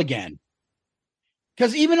Trouble again.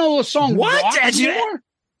 Because even though the song rocks more,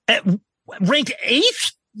 ranked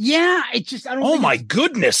 8th? Yeah, it just, I don't Oh my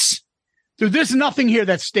goodness. Dude, there's nothing here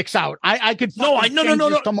that sticks out. I could no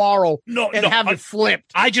tomorrow and have it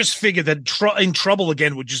flipped. I just figured that In Trouble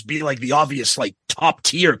again would just be like the obvious, like, top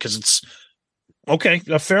tier because it's okay.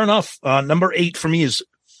 Fair enough. Number 8 for me is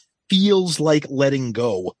Feels Like Letting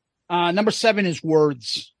Go. Number 7 is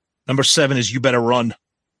Words. Number 7 is You Better Run.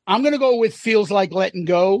 I'm going to go with Feels Like Letting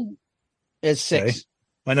Go as 6. Okay.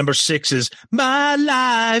 My number 6 is My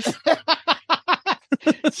Life.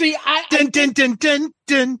 See,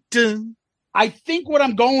 dun. I think what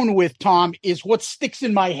I'm going with, Tom, is what sticks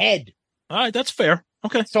in my head. All right, that's fair.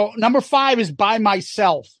 Okay. So number 5 is By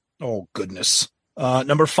Myself. Oh, goodness.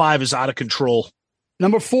 Number 5 is Out of Control.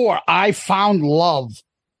 Number 4, I Found Love.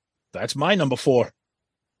 That's my number 4.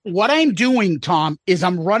 What I'm doing, Tom, is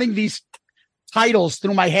I'm running these titles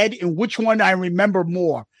through my head and which one I remember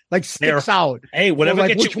more, like sticks out. Hey, whatever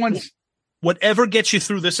like gets whatever gets you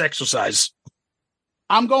through this exercise.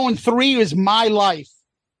 I'm going 3 is My Life.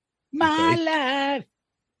 My life.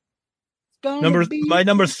 My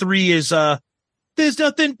number 3 is There's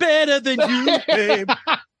Nothing Better Than You, babe.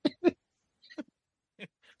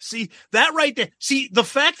 See, that right there. See, the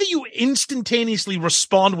fact that you instantaneously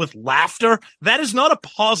respond with laughter, that is not a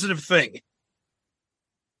positive thing.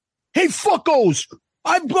 Hey, fuckos,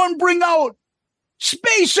 I'm going to bring out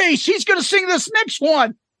Space Ace. He's going to sing this next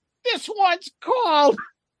one. This one's called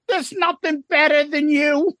There's nothing better than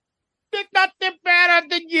you. There's nothing better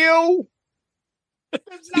than you.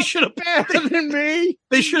 There's nothing better than me.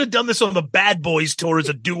 They should have done this on the Bad Boys tour as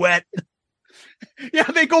a duet. Yeah,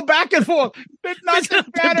 they go back and forth. There's nothing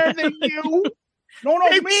better than you. No,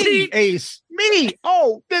 hey, me, Pete. Ace. Me.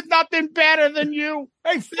 Oh, there's nothing better than you.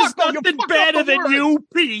 Hey, there's nothing better than you,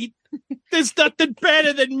 Pete. There's nothing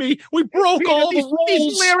better than me. We broke all the rules.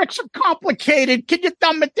 These lyrics are complicated. Can you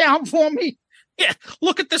dumb it down for me? Yeah,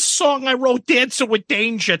 look at this song I wrote, Dancing with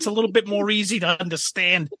Danger. It's a little bit more easy to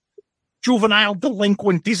understand. Juvenile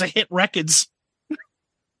Delinquent. These are hit records.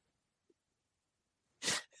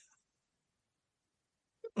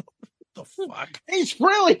 The fuck? He's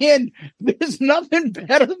brilliant. There's nothing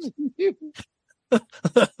better than you. All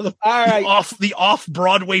right. The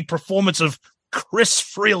off-Broadway performance of Chris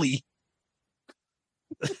Freely.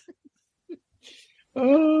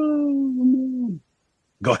 Oh,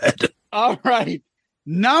 go ahead. All right.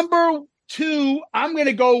 Number 2, I'm going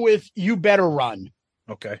to go with You Better Run.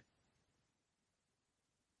 Okay.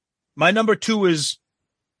 My number 2 is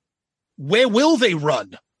Where Will They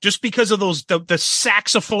Run? Just because of those the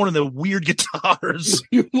saxophone and the weird guitars.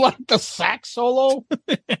 You like the sax solo?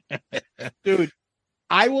 Dude,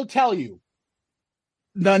 I will tell you,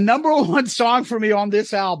 the number 1 song for me on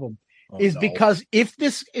this album is because if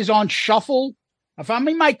this is on shuffle, if I'm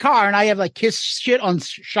in my car and I have like Kiss shit on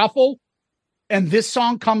shuffle and this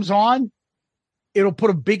song comes on, it'll put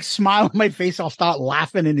a big smile on my face. I'll start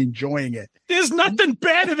laughing and enjoying it. There's nothing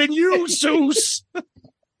better than you, Zeus.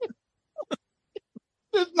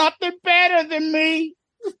 There's nothing better than me.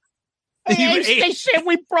 Ace, they said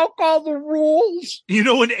we broke all the rules. You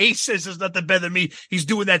know, when Ace says there's nothing better than me, he's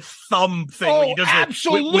doing that thumb thing. Oh, when he does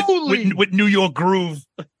absolutely. With New York Groove.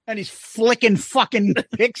 And he's flicking fucking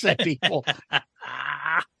pics at people.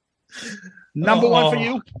 Number 1 for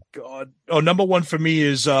you? God. Oh, number 1 for me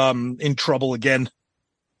is In Trouble Again.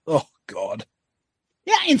 Oh, God.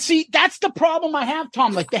 Yeah, and see, that's the problem I have,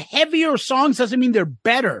 Tom. Like, the heavier songs doesn't mean they're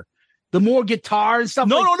better. The more guitar and stuff.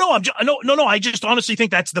 No. I just honestly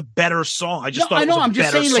think that's the better song. I'm just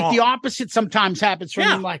saying, song. Like the opposite sometimes happens for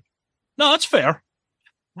me. Like, no, that's fair.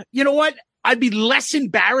 You know what? I'd be less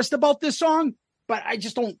embarrassed about this song, but I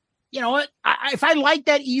just don't. You know what? If I like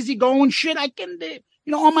that easy going shit, I can.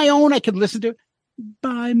 On my own, I could listen to it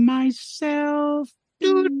by myself.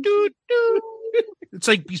 Do do do. It's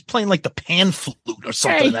like he's playing like the pan flute or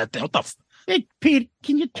something. Hey, Pete,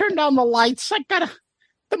 can you turn down the lights?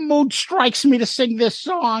 The mood strikes me to sing this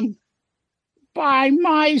song by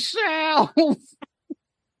myself. It's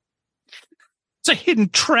a hidden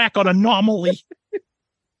track on Anomaly.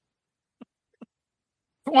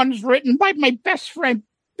 One's written by my best friend,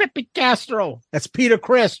 Pepe Castro. That's Peter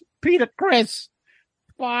Criss. Peter Criss.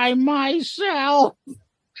 By myself.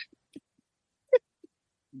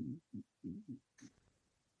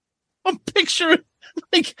 I'm picturing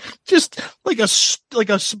like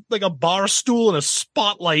a bar stool and a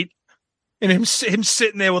spotlight, and him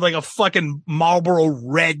sitting there with like a fucking Marlboro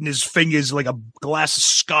Red in his fingers, like a glass of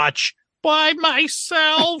scotch. By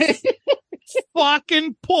myself.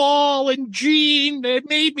 Fucking Paul and Gene, they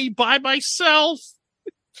made me by myself.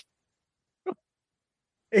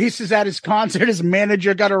 Ace is at his concert. His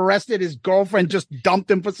manager got arrested. His girlfriend just dumped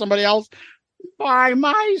him for somebody else. By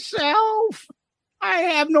myself. I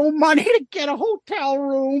have no money to get a hotel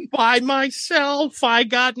room. By myself. I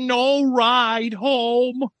got no ride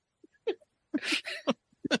home.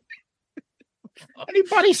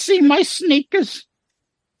 Anybody see my sneakers?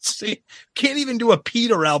 See, can't even do a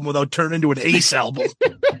Peter album without turning into an Ace album.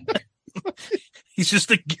 He's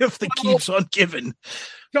just a gift that keeps on giving.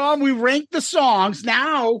 Tom, we rank the songs.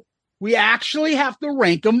 Now we actually have to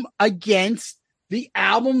rank them against the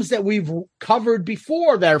albums that we've covered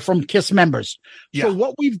before that are from Kiss members. Yeah. So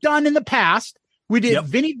what we've done in the past, we did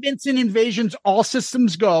Vinnie Vincent Invasion's All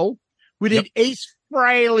Systems Go. We did Ace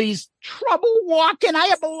Frehley's Trouble Walking. I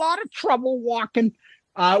have a lot of trouble walking.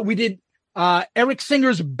 We did Eric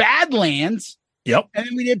Singer's Badlands. Yep. And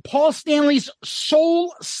then we did Paul Stanley's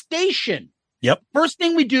Soul Station. Yep. First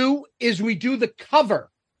thing we do is we do the cover.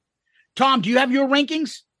 Tom, do you have your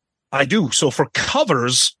rankings? I do. So for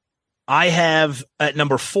covers, I have at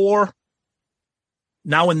number 4,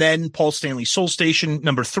 Now and Then, Paul Stanley Soul Station.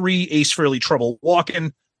 Number 3, Ace Frehley Trouble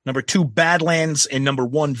Walking. Number 2, Badlands. And number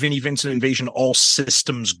 1, Vinnie Vincent Invasion All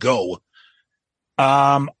Systems Go.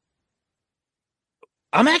 I'm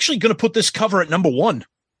actually going to put this cover at number 1.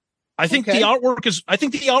 I think the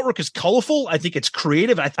artwork is colorful. I think it's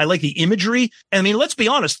creative. I like the imagery. And I mean, let's be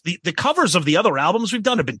honest, the covers of the other albums we've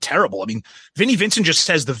done have been terrible. I mean, Vinnie Vincent just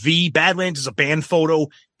says the V, Badlands is a band photo.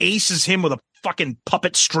 Ace is him with a fucking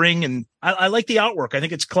puppet string, and I like the artwork. I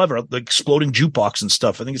think it's clever, the exploding jukebox and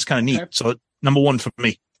stuff. I think it's kind of neat. Okay. So number one for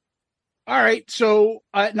me. All right. So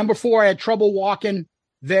number 4, I had Trouble Walking.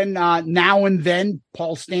 Then Now and Then,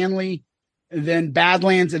 Paul Stanley. And then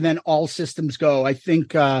Badlands, and then All Systems Go. I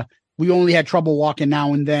think we only had Trouble Walking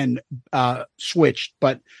Now and Then switched.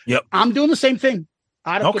 But yep. I'm doing the same thing.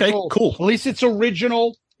 Out of Control. Cool. At least it's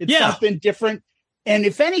original. It's something different. And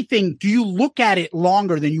if anything, do you look at it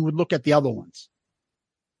longer than you would look at the other ones?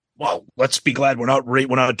 Well, let's be glad we're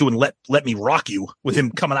not doing Let Me Rock You with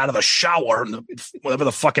him coming out of the shower and whatever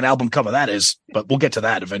the fucking album cover that is. But we'll get to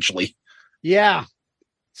that eventually. Yeah.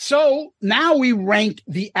 So now we rank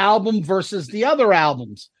the album versus the other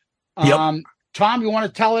albums. Yep. Tom, you want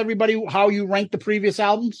to tell everybody how you rank the previous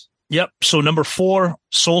albums? Yep. So number 4,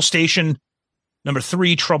 Soul Station. Number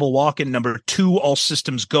 3, Trouble Walking. Number 2, All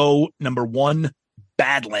Systems Go. Number 1,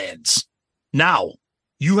 Badlands. Now,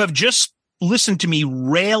 you have just listened to me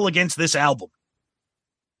rail against this album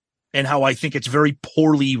and how I think it's very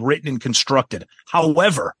poorly written and constructed.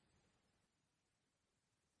 However,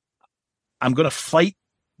 I'm going to fight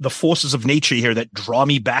the forces of nature here that draw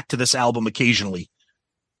me back to this album occasionally.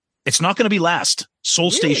 It's not going to be last. Soul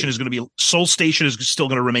Station is still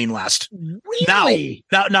going to remain last. Really?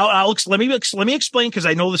 Now, Alex, let me explain, because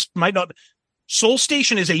I know this might not. Soul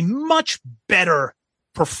Station is a much better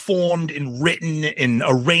performed and written and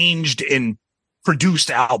arranged and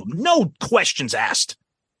produced album. No questions asked.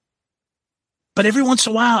 But every once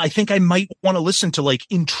in a while, I think I might want to listen to like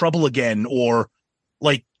In Trouble Again, or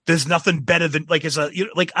like There's Nothing Better Than, like, as a, you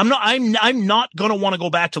know, like I'm not going to want to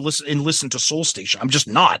go back to listen to Soul Station. I'm just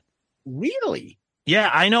not. Really? Yeah,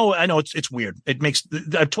 I know. It's weird. It makes,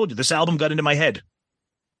 I've told you, this album got into my head.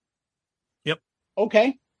 Yep.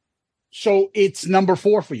 Okay. So it's number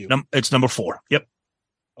 4 for you. It's number 4. Yep.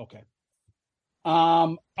 Okay.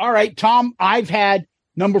 All right, Tom, I've had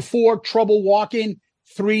number 4, Trouble Walking,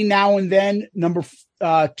 3, Now and Then, number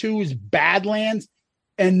 2 is Badlands,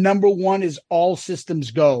 and number 1 is All Systems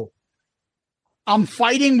Go. I'm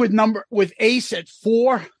fighting with Ace at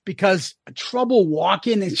 4 because Trouble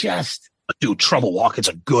Walking is just, dude, Trouble Walking's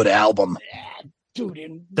a good album. Yeah,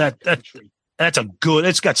 dude, that's a good,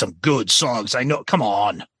 it's got some good songs. I know. Come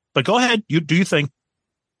on. But go ahead. You do your thing.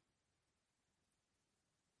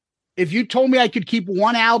 If you told me I could keep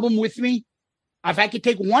one album with me, if I could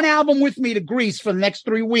take one album with me to Greece for the next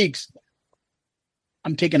 3 weeks,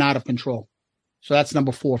 I'm taking Out of Control. So that's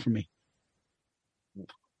number 4 for me.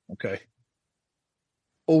 Okay.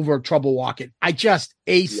 Over Trouble Walking.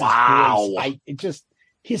 Ace. Wow. Voice,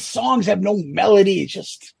 his songs have no melody. It's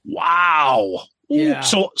just, wow. Yeah.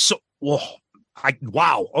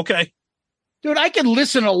 Wow. Okay. Dude, I can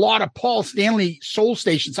listen to a lot of Paul Stanley Soul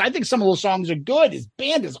Stations. I think some of those songs are good. His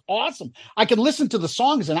band is awesome. I can listen to the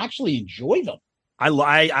songs and actually enjoy them.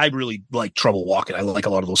 I really like Trouble Walking. I like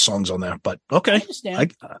a lot of those songs on there, but okay. I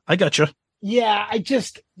understand. I got you. Yeah,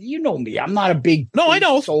 you know me. I'm not a big I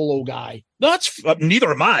know solo guy. No, that's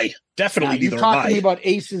neither am I. Definitely neither am I. You talked to me about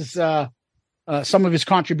Ace's some of his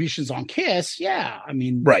contributions on Kiss. Yeah, I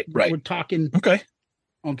mean, right. We're talking.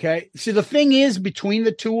 Okay. See, the thing is, between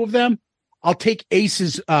the two of them, I'll take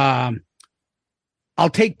Ace's. I'll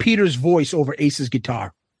take Peter's voice over Ace's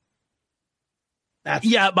guitar. But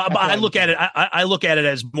I look at it. I look at it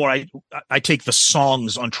as more. I take the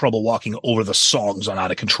songs on Trouble Walking over the songs on Out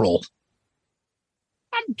of Control.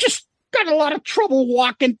 I'm just got a lot of trouble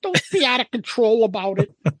walking. Don't be out of control about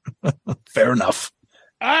it. Fair enough.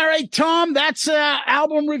 All right, Tom, that's an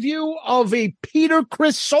album review of a Peter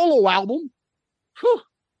Criss solo album. Whew.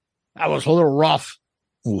 That was a little rough.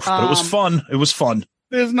 Oof, but it was fun. It was fun.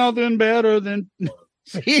 There's nothing better than...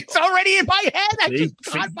 See, it's already in my head. I just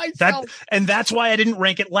got myself. And that's why I didn't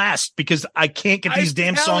rank it last, because I can't get these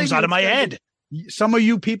damn songs out of my head. Some of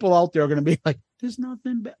you people out there are going to be like, there's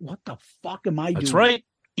nothing better. What the fuck am I doing? That's right.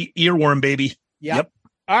 Earworm, baby. Yep.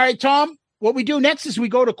 All right, Tom. What we do next is we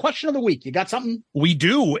go to Question of the Week. You got something? We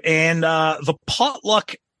do. And the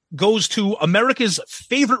potluck goes to America's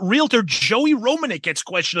favorite realtor, Joey Romanek, gets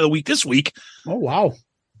Question of the Week this week. Oh, wow.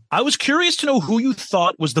 I was curious to know who you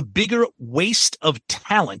thought was the bigger waste of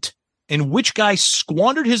talent and which guy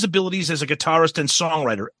squandered his abilities as a guitarist and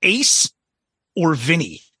songwriter, Ace or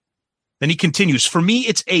Vinny. Then he continues, for me,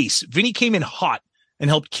 it's Ace. Vinny came in hot and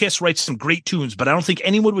helped Kiss write some great tunes, but I don't think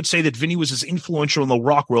anyone would say that Vinny was as influential in the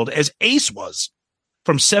rock world as Ace was.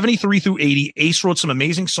 From 73 through 80, Ace wrote some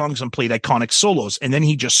amazing songs and played iconic solos, and then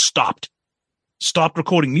he just stopped. Stopped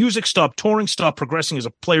recording music, stopped touring, stopped progressing as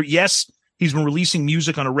a player. Yes, he's been releasing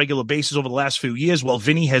music on a regular basis over the last few years, while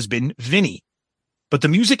Vinny has been Vinny. But the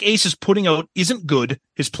music Ace is putting out isn't good,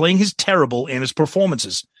 his playing is terrible, and his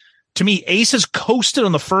performances. To me, Ace has coasted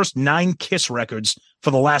on the first 9 Kiss records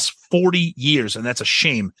for the last 40 years, and that's a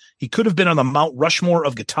shame. He could have been on the Mount Rushmore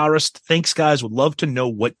of guitarists. Thanks, guys. Would love to know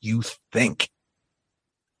what you think.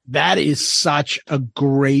 That is such a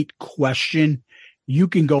great question. You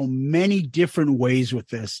can go many different ways with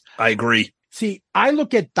this. I agree. See, I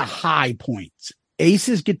look at the high points.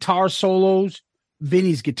 Ace's guitar solos,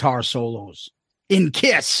 Vinny's guitar solos. In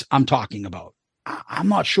Kiss, I'm talking about. I'm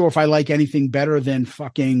not sure if I like anything better than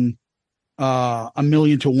fucking A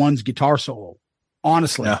Million to One's guitar solo,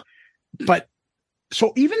 honestly. Yeah. But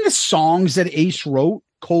so even the songs that Ace wrote,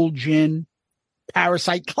 Cold Gin,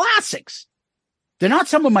 Parasite, classics, they're not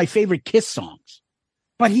some of my favorite Kiss songs,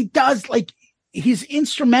 but he does, like, he's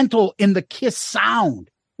instrumental in the Kiss sound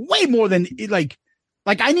way more than like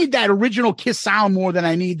I need that original Kiss sound more than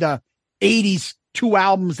I need the 80s 2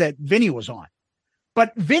 albums that Vinny was on.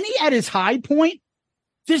 But Vinny at his high point,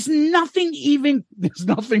 there's nothing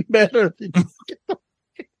better than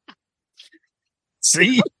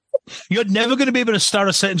See, you're never going to be able to start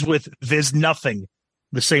a sentence with "there's nothing"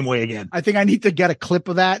 the same way again. I think I need to get a clip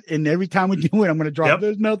of that, and every time we do it, I'm going to drop.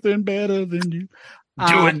 There's nothing better than you.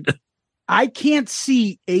 Do it. I can't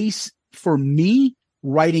see Ace, for me,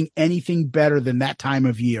 writing anything better than that time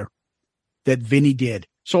of year that Vinny did.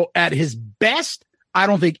 So at his best, I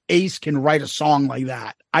don't think Ace can write a song like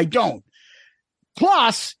that. I don't.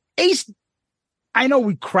 Plus, Ace, I know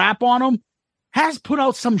we crap on him, has put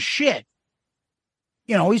out some shit.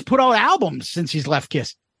 You know, he's put out albums since he's left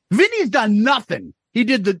Kiss. Vinny's done nothing. He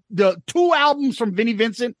did the 2 albums from Vinnie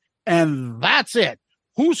Vincent, and that's it.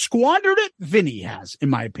 Who squandered it? Vinny has, in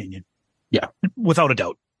my opinion. Yeah, without a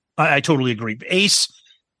doubt. I totally agree. Ace,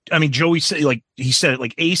 I mean, Joey said, like, he said it,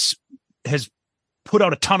 like, Ace has put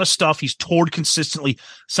out a ton of stuff. He's toured consistently.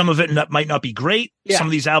 Some of it might not be great. Yeah. Some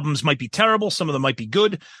of these albums might be terrible. Some of them might be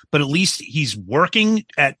good, but at least he's working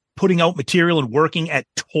at putting out material and working at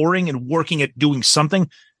touring and working at doing something.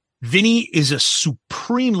 Vinny is a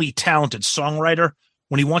supremely talented songwriter.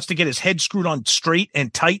 When he wants to get his head screwed on straight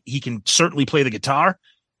and tight, he can certainly play the guitar.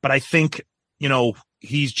 But I think, you know,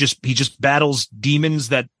 he just battles demons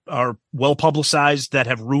that are well publicized, that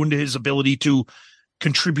have ruined his ability to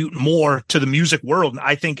contribute more to the music world. And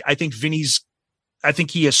I think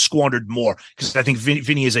he has squandered more, because I think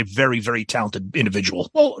Vinny is a very, very talented individual.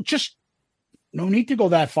 Well, just no need to go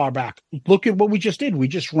that far back. Look at what we just did. We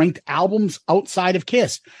just ranked albums outside of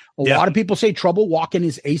Kiss. A lot of people say Trouble Walking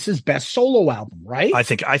is Ace's best solo album, right? I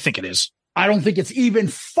think it is. I don't think it's even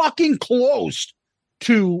fucking close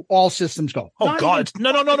to All Systems Go. Oh, God.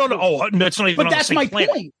 No. Oh, that's not even. But that's my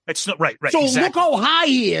point. It's not right. So exactly. Look how high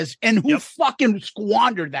he is, and who fucking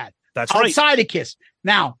squandered that. That's right. Outside of Kiss.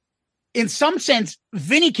 Now, in some sense,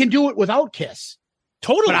 Vinny can do it without Kiss.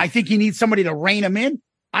 Totally. But I think he needs somebody to rein him in.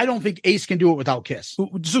 I don't think Ace can do it without Kiss.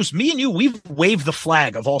 Zeus, me and you, we've waved the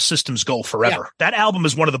flag of All Systems Go forever. Yeah. That album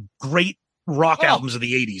is one of the great rock albums of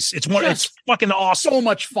the 80s. It's fucking awesome. So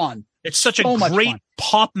much fun. It's such a great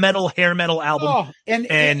pop metal, hair metal album. Oh,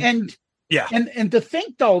 and to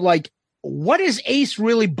think though, like, what is Ace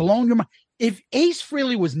really blown your mind? If Ace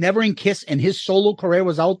Frehley was never in Kiss and his solo career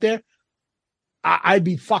was out there, I'd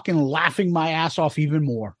be fucking laughing my ass off even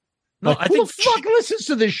more. No, like, who the fuck listens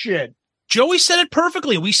to this shit? Joey said it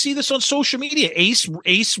perfectly. We see this on social media.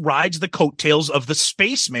 Ace rides the coattails of the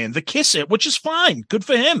Spaceman, the Kiss It, which is fine. Good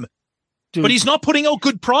for him. Dude. But he's not putting out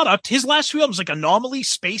good product. His last 2 albums, like Anomaly,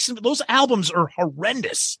 Space, and those albums are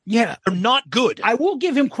horrendous. Yeah. They're not good. I will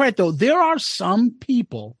give him credit, though. There are some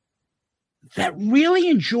people that really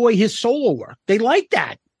enjoy his solo work. They like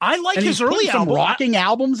that. I like his early album. Rocking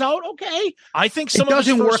albums out. Okay. I think some it of his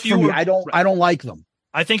doesn't first work few for me. I don't like them.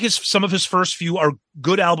 I think some of his first few are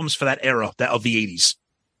good albums for that era of the 80s.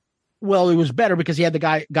 Well, it was better because he had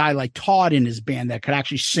the guy like Todd in his band that could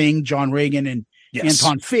actually sing, John Reagan and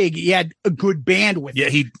Anton Fig. He had a good band with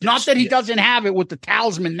him. Not that he doesn't have it with the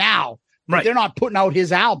Talisman now. Right. They're not putting out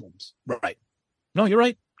his albums. Right. No, you're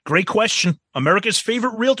right. Great question. America's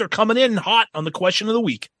favorite realtor coming in hot on the question of the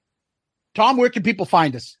week. Tom, where can people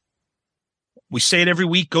find us? We say it every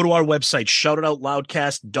week. Go to our website,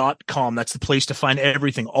 shoutitoutloudcast.com. That's the place to find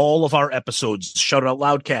everything. All of our episodes, Shout It Out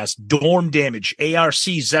Loudcast, Dorm Damage, ARC,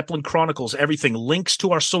 Zeppelin Chronicles, everything. Links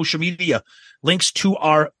to our social media, links to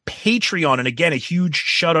our Patreon. And again, a huge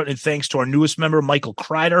shout out and thanks to our newest member, Michael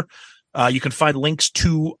Kreider. You can find links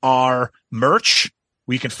to our merch,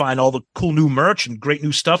 where you can find all the cool new merch and great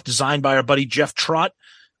new stuff designed by our buddy Jeff Trott.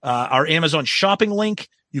 Our Amazon shopping link.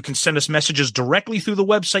 You can send us messages directly through the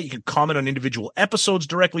website. You can comment on individual episodes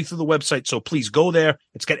directly through the website. So please go there.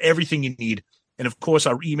 It's got everything you need. And of course,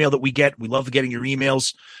 our email that we get, we love getting your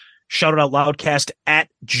emails.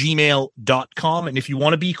 shoutitoutloudcast@gmail.com. And if you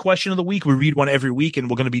want to be question of the week, we read one every week, and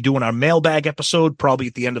we're going to be doing our mailbag episode probably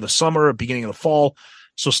at the end of the summer or beginning of the fall.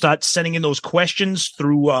 So start sending in those questions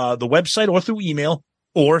through the website or through email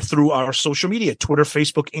or through our social media, Twitter,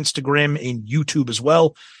 Facebook, Instagram, and YouTube as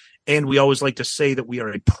well. And we always like to say that we are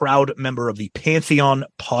a proud member of the Pantheon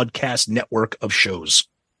Podcast Network of shows.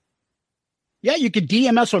 Yeah, you can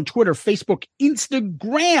DM us on Twitter, Facebook,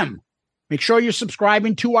 Instagram. Make sure you're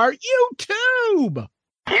subscribing to our YouTube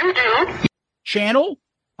channel.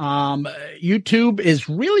 YouTube is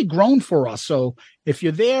really grown for us. So if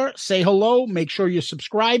you're there, say hello. Make sure you're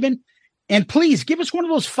subscribing. And please give us one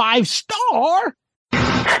of those 5-star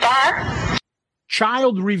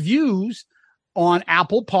child reviews on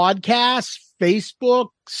Apple Podcasts, Facebook,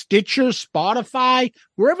 Stitcher, Spotify,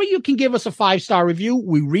 wherever you can give us a 5-star review.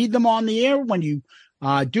 We read them on the air. When you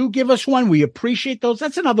do give us one, we appreciate those.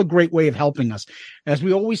 That's another great way of helping us. As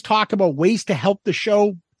we always talk about ways to help the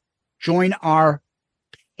show, join our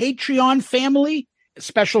Patreon family. A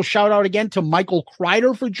special shout out again to Michael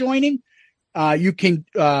Kreider for joining. You can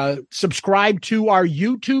subscribe to our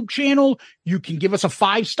YouTube channel. You can give us a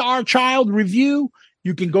 5-star child review.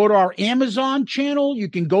 You can go to our Amazon channel. You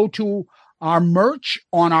can go to our merch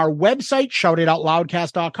on our website,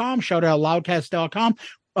 shoutitoutloudcast.com, shoutitoutloudcast.com.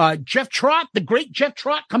 Jeff Trott, the great Jeff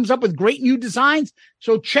Trott, comes up with great new designs.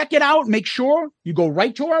 So check it out. Make sure you go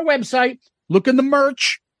right to our website, look in the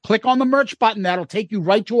merch, click on the merch button. That'll take you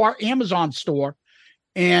right to our Amazon store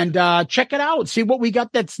and check it out. See what we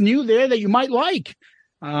got that's new there that you might like.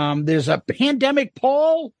 There's a Pandemic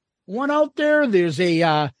Paul one out there. There's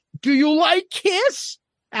a do you like Kiss?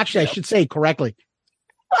 Actually, I should say correctly.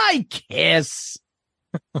 I Kiss.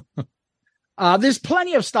 There's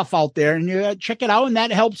plenty of stuff out there, and you check it out, and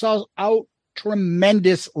that helps us out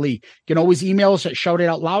tremendously. You can always email us at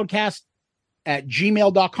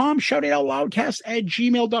shoutitoutloudcast@gmail.com,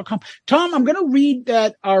 shoutitoutloudcast@gmail.com. Tom, I'm going to read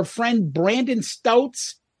that our friend Brandon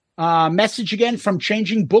Stout's message again from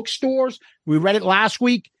Changing Bookstores. We read it last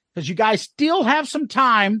week because you guys still have some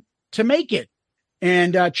time to make it.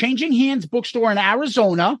 And Changing Hands Bookstore in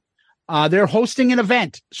Arizona, they're hosting an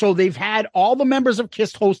event. So they've had all the members of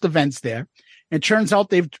KISS host events there. It turns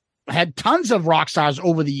out they've had tons of rock stars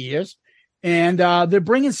over the years. And they're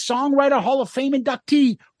bringing Songwriter Hall of Fame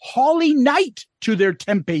inductee Holly Knight to their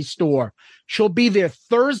Tempe store. She'll be there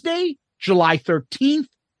Thursday, July 13th,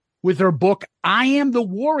 with her book, I Am the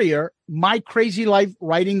Warrior, My Crazy Life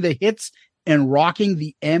Writing the Hits and Rocking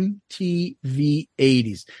the MTV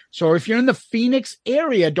 80s. So if you're in the Phoenix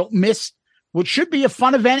area, don't miss what should be a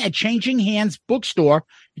fun event at Changing Hands Bookstore.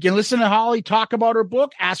 You can listen to Holly talk about her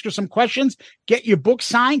book, ask her some questions, get your book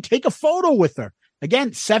signed, take a photo with her.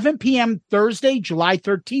 Again, 7 p.m. Thursday, July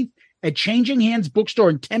 13th at Changing Hands Bookstore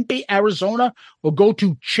in Tempe, Arizona, or go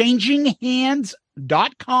to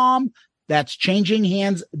changinghands.com. That's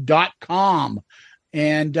changinghands.com.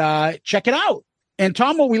 And check it out. And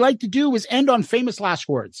Tom, what we like to do is end on famous last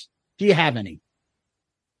words. Do you have any?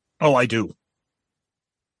 Oh, I do.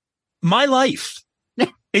 My life.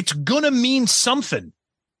 It's going to mean something.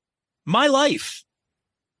 My life.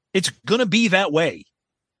 It's going to be that way.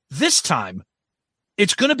 This time,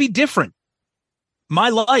 it's going to be different. My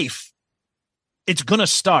life. It's going to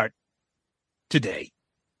start today.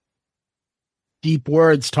 Deep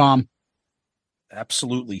words, Tom.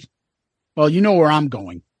 Absolutely. Well, you know where I'm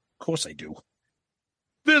going. Of course I do.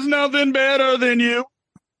 There's nothing better than you.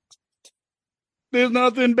 There's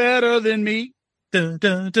nothing better than me. Dun,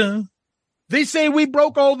 dun, dun. They say we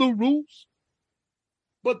broke all the rules,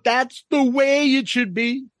 but that's the way it should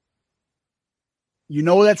be. You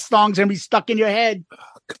know that song's going to be stuck in your head. Oh,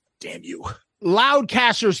 God damn you.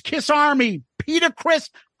 Loudcasters, Kiss Army, Peter Chris,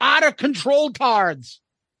 Out of Control Tards.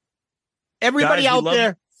 Everybody Guys, out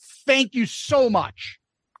there, thank you so much.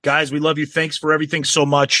 Guys, we love you. Thanks for everything so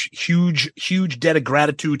much. Huge, huge debt of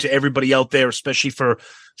gratitude to everybody out there, especially for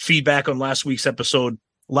feedback on last week's episode.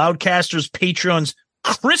 Loudcasters, Patreons,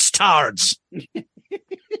 Chris Tards.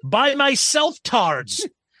 By myself, Tards.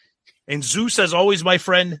 And Zeus, as always, my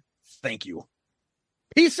friend, thank you.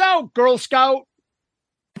 Peace out, Girl Scout.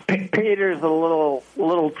 Peter's a little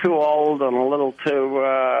too old and a little too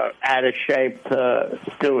out of shape to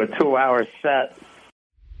do a 2-hour set.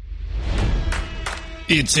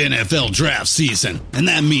 It's NFL draft season, and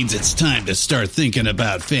that means it's time to start thinking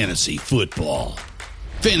about fantasy football.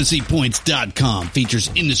 FantasyPoints.com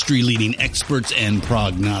features industry-leading experts and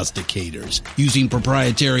prognosticators using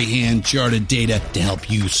proprietary hand-charted data to help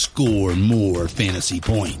you score more fantasy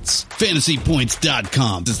points.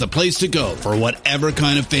 FantasyPoints.com is the place to go for whatever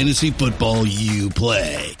kind of fantasy football you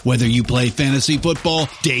play. Whether you play fantasy football,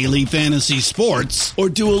 daily fantasy sports, or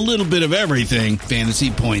do a little bit of everything,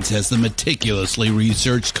 Fantasy Points has the meticulously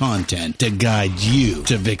researched content to guide you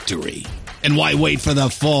to victory. And why wait for the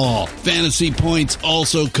fall? Fantasy Points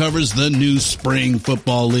also covers the new spring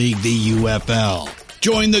football league, the UFL.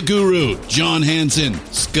 Join the guru, John Hansen,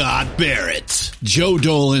 Scott Barrett, Joe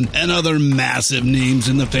Dolan, and other massive names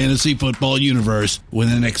in the fantasy football universe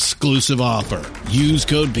with an exclusive offer. Use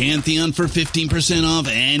code Pantheon for 15% off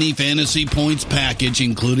any Fantasy Points package,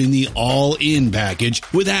 including the all-in package,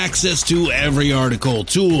 with access to every article,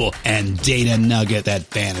 tool, and data nugget that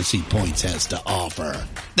Fantasy Points has to offer.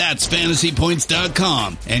 That's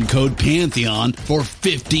FantasyPoints.com and code Pantheon for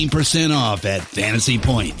 15% off at Fantasy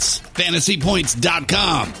Points.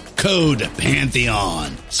 FantasyPoints.com, code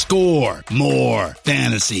Pantheon. Score more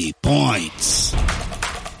fantasy points.